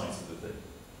theoretic science of the thing.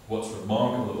 What's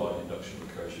remarkable about induction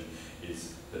recursion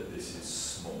is that this is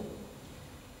small.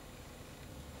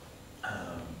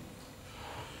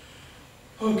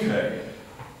 Okay.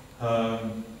 I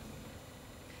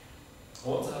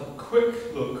want to have a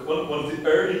quick look. One of the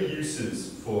early uses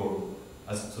for,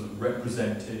 as sort of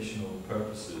representational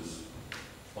purposes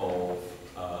of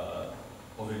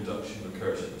induction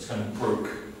recursion, which kind of broke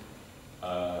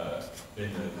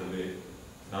in the late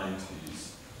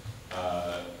 90s,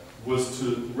 was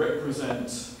to represent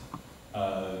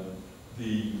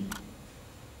the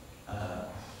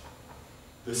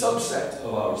subset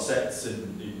of our sets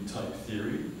in type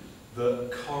theory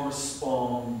that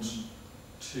correspond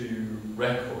to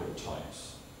record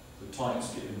types, the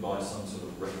types given by some sort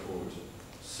of record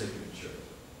signature.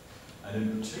 And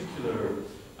in particular,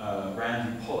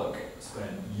 Randy Pollock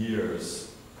spent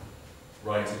years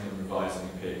writing and revising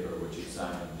a paper which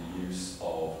examined the use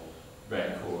of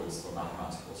records for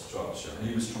mathematical structure. And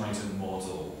he was trying to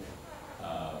model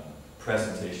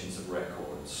presentations of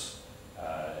records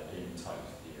in type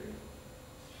theory.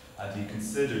 And he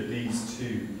considered these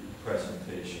two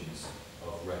presentations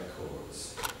of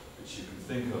records, which you can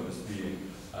think of as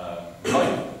being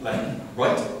right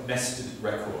right nested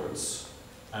records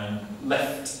and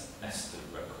left nested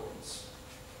records.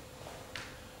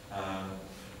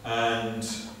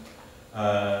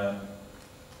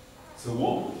 So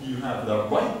what you have, the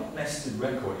right nested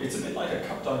record, it's a bit like a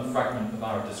cut down fragment of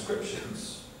our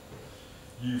descriptions.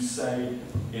 You say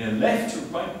in a left to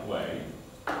right way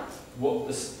what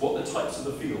the types of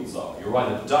the fields are. You're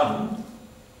either done,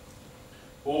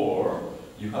 or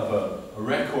you have a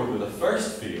record with a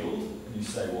first field, and you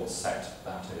say what set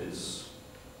that is.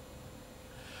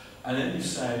 And then you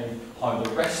say how the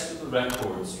rest of the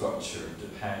record structure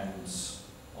depends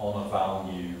on a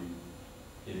value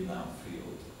in that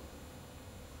field.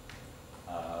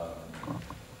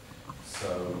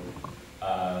 So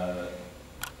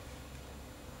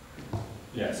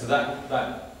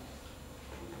that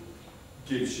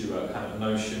gives you a kind of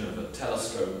notion of a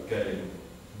telescope getting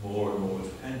more and more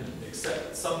dependent,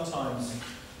 except sometimes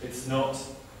it's not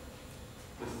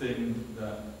the thing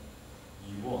that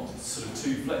you want. It's sort of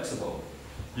too flexible.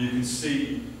 You can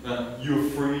see that you're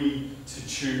free to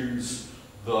choose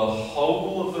the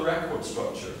whole of the record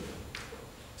structure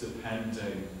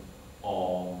depending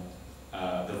on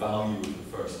the value of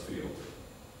the first field.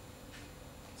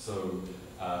 So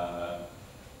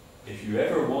if you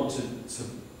ever wanted to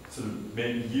sort of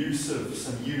make use of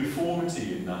some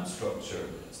uniformity in that structure,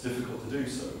 it's difficult to do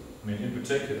so. I mean, in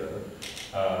particular,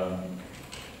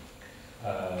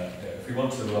 if we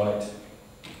want to write,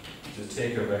 just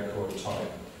take a record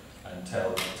type and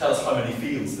tell us how many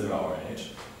fields there are in it.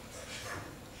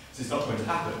 So it's not going to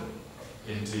happen.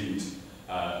 Indeed,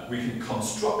 we can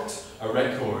construct a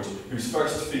record whose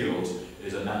first field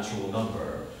is a natural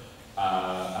number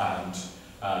and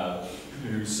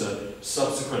whose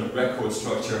subsequent record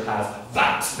structure has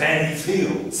that many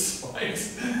fields, right?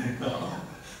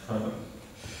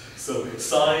 So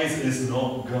size is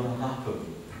not going to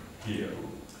happen here.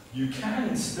 You can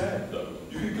instead, though,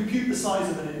 you can compute the size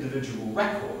of an individual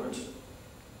record,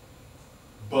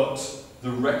 but the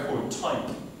record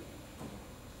type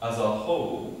as a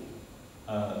whole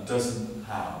doesn't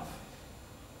have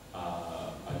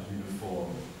a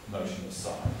uniform notion of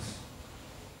size.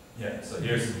 Yeah, so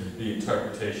here's the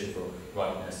interpretation for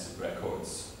right-nested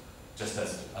records, just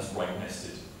as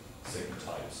right-nested sigma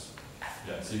types.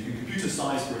 Yeah, so you can compute a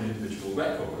size for an individual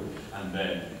record and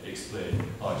then explain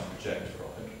how to project from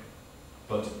it.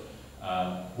 But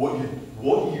what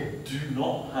you do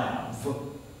not have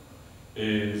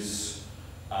is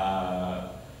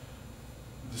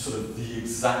the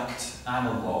exact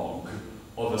analog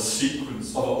of a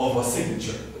sequence of a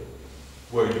signature,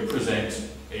 where you present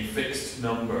a fixed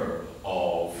number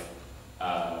of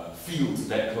field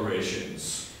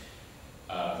declarations,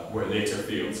 where later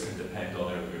fields can depend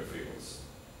on earlier fields.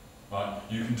 Right?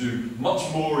 You can do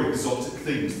much more exotic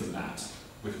things than that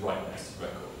with right-nested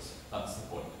records. That's the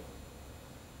point.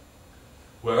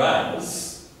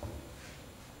 Whereas,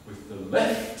 with the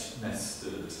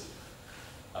left-nested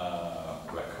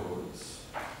records,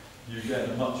 you get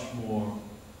a much more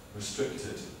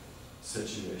restricted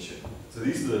situation. So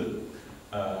these are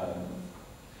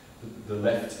the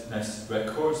left-nested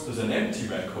records. There's an empty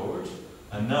record,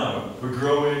 and now we're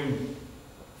growing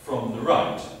from the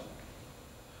right.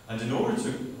 And in order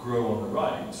to grow on the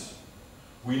right,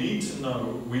 we need to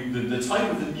know the type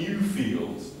of the new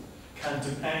field can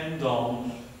depend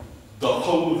on the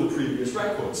whole of the previous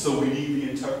record. So we need the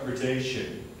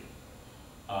interpretation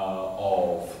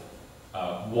of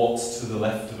what's to the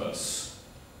left of us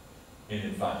in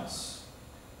advance.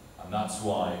 And that's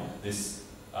why this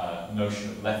notion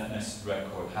of left-nested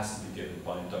record has to be given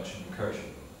by induction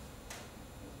recursion.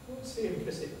 What's the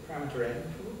implicit parameter n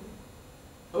for?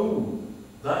 Oh,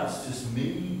 that's just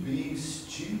me being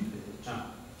stupid. Ah.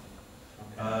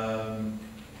 Okay.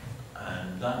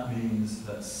 And that means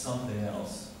that something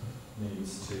else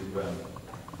needs to, let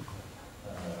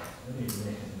me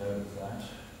make a note of that,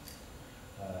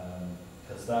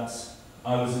 because I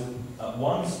was at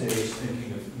one stage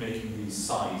thinking of making these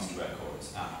sized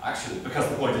records. Actually, because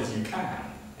the point is you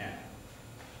can.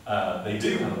 Yeah. They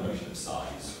do have a notion of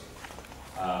size.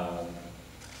 And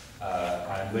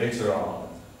later on,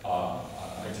 I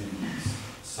do use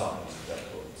sized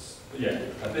records. But yeah,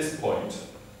 at this point,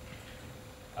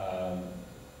 so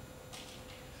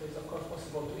it's of course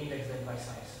possible to index them by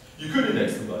size. you could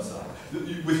index them by size.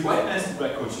 With right-nested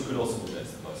records, you could also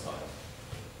index them by size.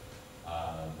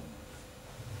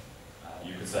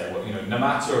 You could say, well, no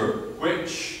matter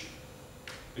which,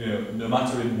 no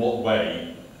matter in what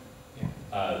way,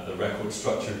 the record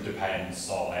structure depends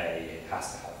on it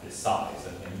has to have this size,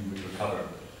 and then you would recover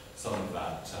some of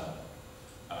that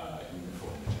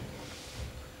uniformity.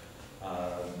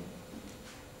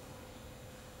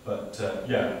 But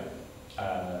yeah,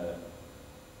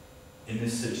 in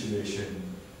this situation,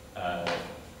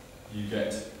 you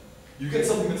get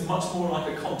something that's much more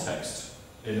like a context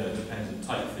in a dependent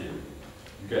type theory.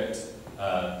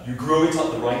 You grow it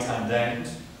at the right-hand end,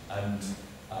 and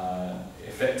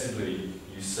effectively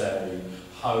you say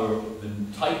how the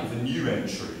type of the new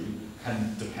entry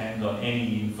can depend on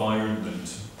any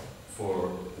environment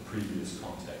for the previous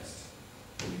context.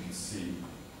 And you can see,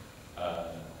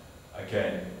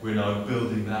 again, we're now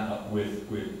building that up with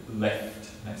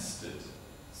left-nested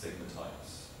sigma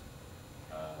types.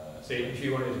 So if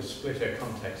you wanted to split a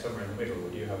context somewhere in the middle,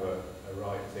 would you have a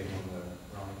right thing on the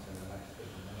right and a left thing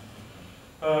on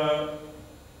the left?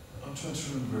 I'm trying to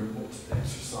remember what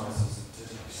exercises did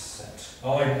I set.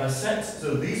 Oh, I set,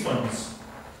 so these ones,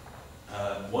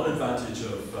 one advantage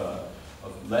of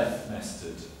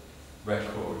left-nested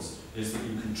records is that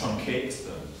you can truncate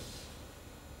them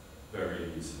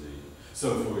very easily.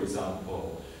 So for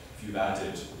example, if you've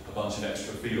added a bunch of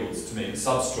extra fields to make a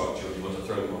substructure and you want to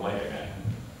throw them away again,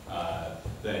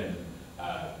 then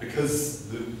because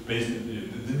the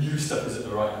new stuff is at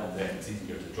the right hand end, it's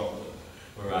easier to drop them.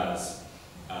 Whereas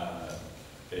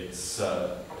it's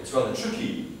rather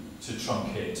tricky to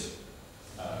truncate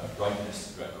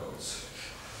right-nested records.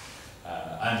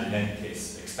 And in any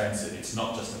case, expensive. It's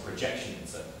not just a projection,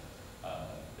 it's a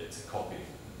copy,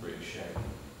 ricochet.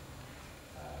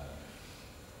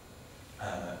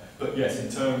 But yes, in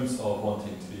terms of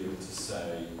wanting to be able to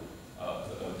say,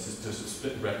 to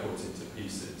split records into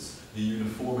pieces, the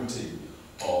uniformity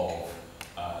of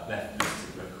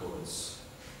left-nested records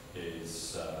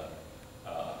is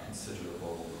a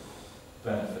considerable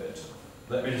benefit.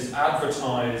 Let me just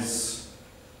advertise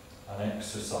an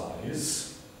exercise.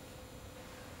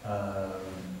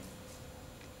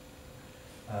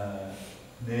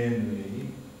 Namely,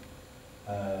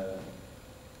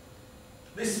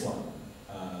 this one,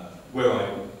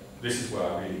 this is where I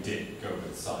really did go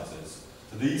with sizes.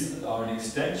 So these are an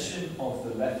extension of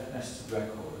the left-nested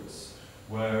records,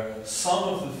 where some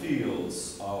of the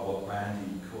fields are what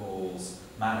Randy calls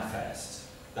manifest.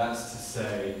 That's to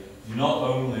say, you not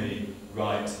only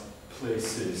write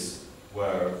places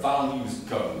where values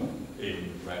go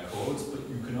in records, but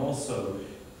you can also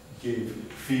give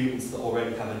fields that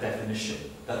already have a definition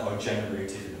that are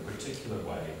generated in a particular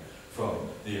way from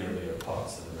the earlier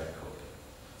parts of the record.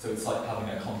 So it's like having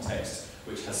a context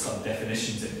which has some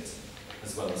definitions in it,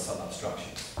 as well as some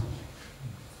abstractions.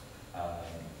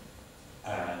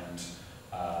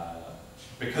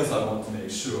 Because I want to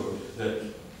make sure that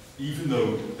even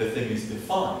though the thing is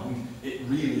defined, it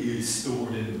really is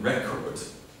stored in the record,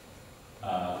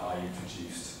 I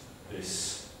introduced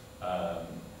this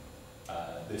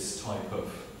this type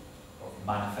of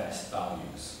manifest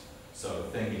values. So a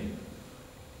thing in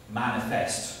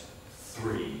manifest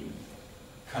 3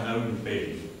 can only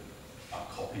be a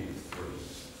copy of 3.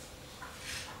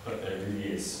 But there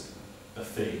really is the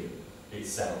thing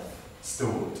itself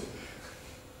stored.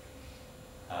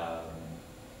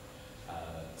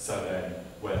 So then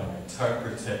when I'm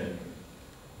interpreting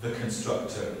the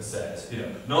constructor that says,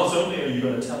 not only are you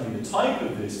going to tell me the type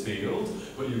of this field,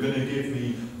 but you're going to give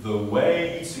me the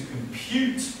way to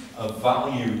compute a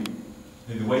value,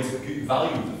 the way to compute the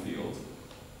value of the field.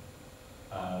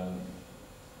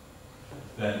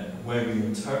 Then when we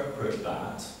interpret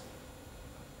that,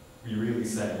 we really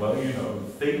say, well, the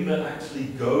thing that actually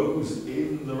goes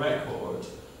in the record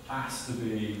has to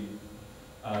be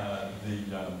the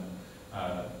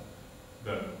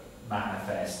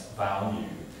manifest value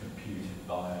computed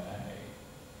by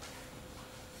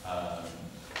A.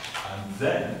 And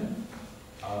then...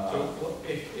 so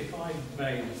if I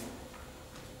made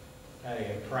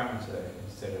A parameter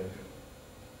instead of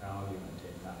an argument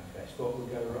in manifest, what would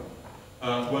go wrong?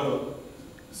 Well,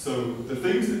 so the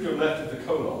things that go left of the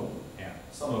colon,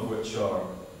 some of which are,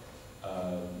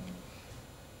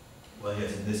 well,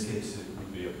 yes, in this case it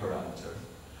would be a parameter.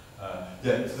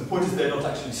 So the point is they're not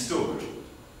actually stored.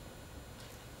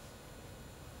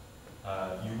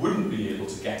 You wouldn't be able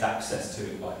to get access to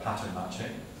it by pattern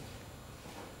matching.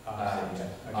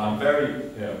 I'm very,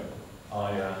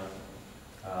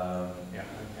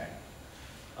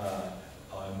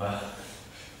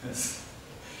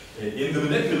 in the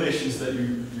manipulations that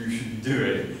you should be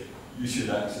doing, you should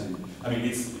actually,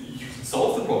 you can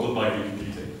solve the problem by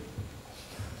recomputing.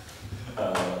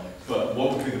 But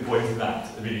what would be the point of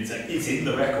that? It's in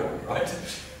the record, right?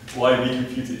 Why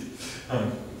recompute it?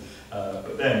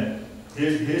 But then,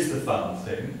 here's the fun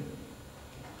thing.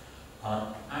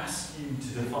 Ask you to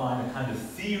define a kind of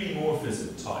theory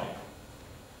morphism type.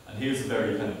 And here's a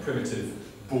very kind of primitive,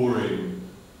 boring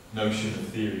notion of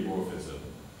theory morphism.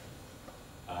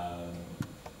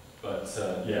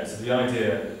 yeah, so the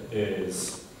idea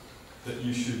is that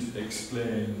you should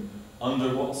explain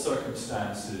under what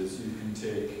circumstances you can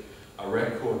take a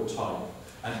record type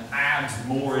and add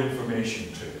more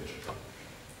information to it.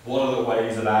 What are the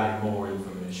ways of adding more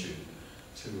information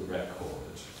to a record?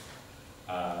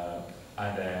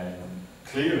 And then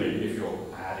clearly, if you're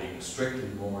adding strictly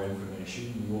more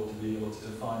information, you ought to be able to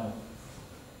define a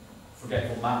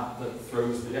forgetful map that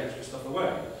throws the extra stuff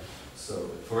away. So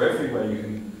for every way you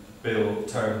can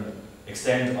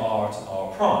extend R to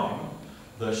R prime,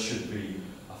 there should be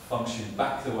a function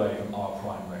back the way from R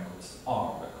prime records to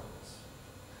R records.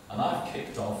 And I've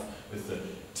kicked off with the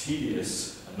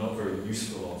tedious and not very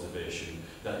useful observation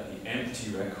that the empty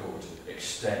record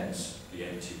extends the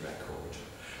empty record.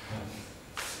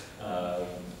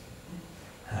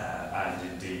 And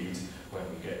indeed, when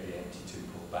we get the empty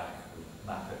tuple back, we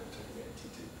map it to the empty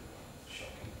tuple.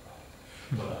 Shocking, right?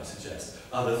 But I suggest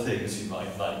other things you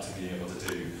might like to be able to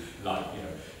do, like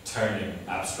turning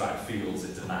abstract fields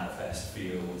into manifest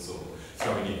fields, or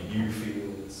throwing in new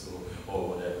fields, or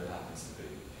whatever it happens to be.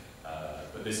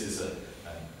 But this is an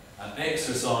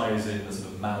exercise in the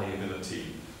sort of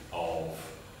malleability of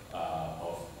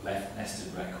left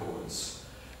nested records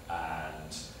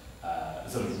and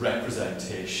sort of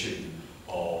representation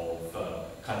of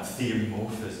kind of theory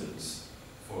morphisms,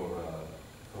 for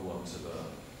want of a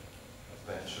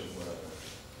better word.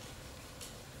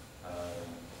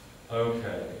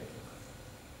 Okay.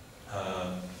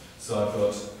 So I've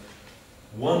got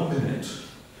 1 minute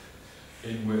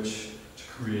in which to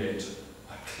create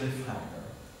a cliffhanger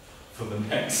for the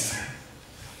next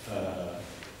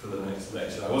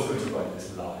lecture. I was going to write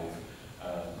this live,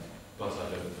 but I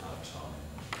don't have time.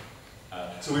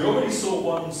 So we already saw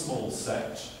one small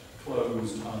set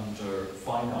closed under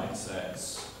finite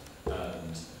sets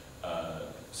and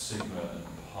sigma and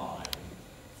pi.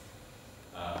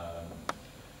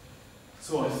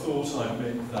 So I thought I'd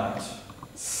make that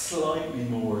slightly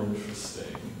more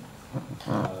interesting.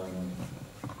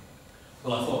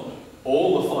 Well, I thought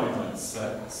all the finite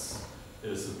sets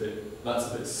that's a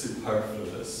bit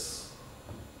superfluous.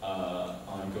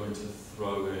 I'm going to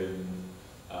throw in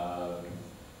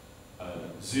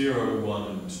 0, 1,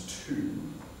 and 2.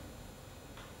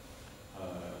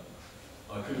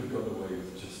 I could have got away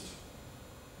with just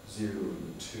 0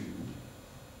 and 2.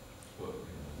 Well,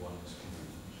 1 is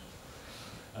convenient.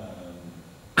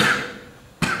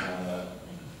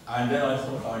 And then I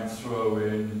thought I'd throw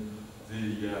in the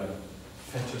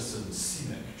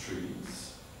Peterson-Sinek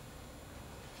trees.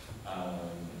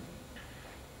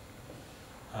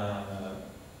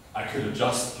 I could have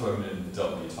just thrown in the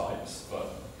W types, but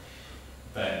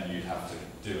then you'd have to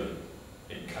do an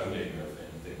encoding of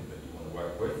anything that you want to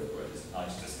work with, where it's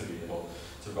nice just to be able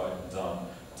to write them down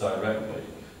directly.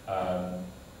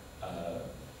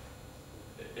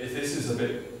 If this is a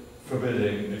bit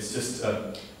forbidding, it's just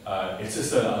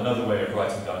another way of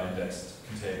writing down indexed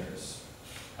containers.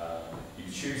 You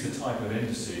choose a type of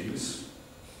indices,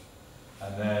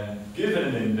 and then given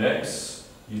an index,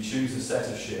 you choose a set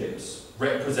of shapes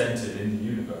represented in the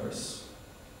universe,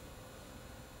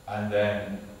 and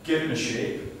then given a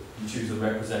shape, you choose a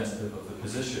representative of the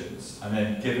positions, and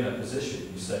then given a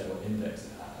position, you say what index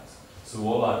it has. So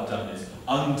all I've done is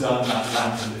undone that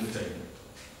lambda lifting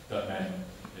that meant,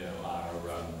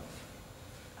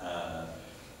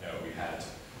 we had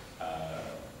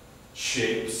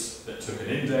shapes that took an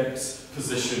index,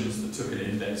 positions that took an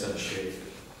index and a shape,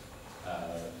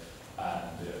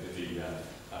 and the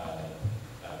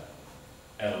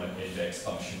element index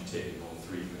function taking all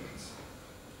three things.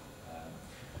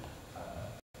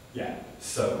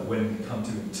 So when we come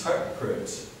to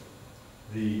interpret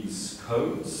these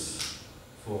codes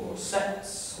for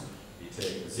sets, you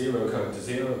take the 0 code to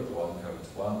 0, the 1 code to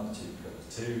 1, the 2 code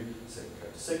to 2, sigma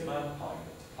code to sigma, pi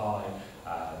code to pi,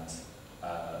 and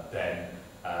then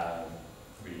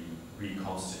we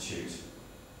reconstitute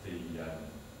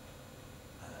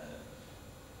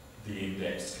the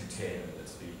indexed container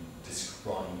that's been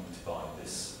described by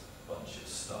this bunch of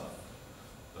stuff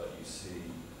that you see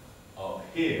up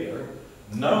here.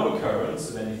 No occurrence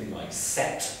of anything like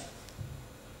set,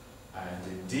 and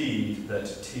indeed that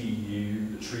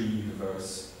TU, the tree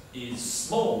universe, is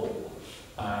small,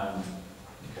 and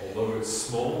although it's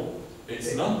small,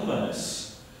 it's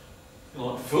nonetheless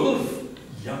full of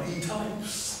yummy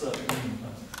types that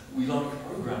we like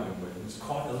programming with. It's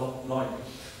quite a lot like,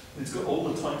 it's got all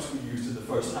the types we used in the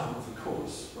first half of the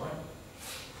course, right?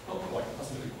 Not quite,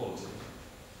 hasn't got equality,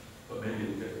 but maybe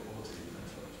it'll get equality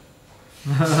eventually.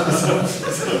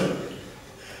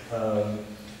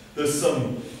 There's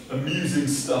some amusing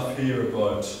stuff here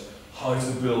about how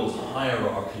to build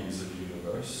hierarchies of the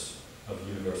universe. of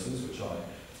universes, which I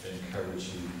encourage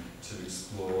you to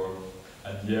explore.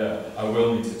 And yeah, I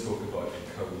will need to talk about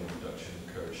encoding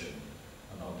induction-recursion,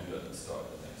 and I'll do that at the start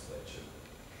of the next lecture.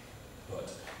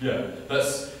 But yeah,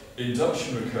 that's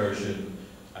induction-recursion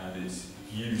and its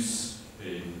use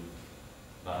in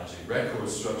managing record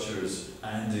structures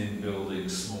and in building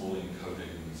small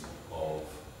encoding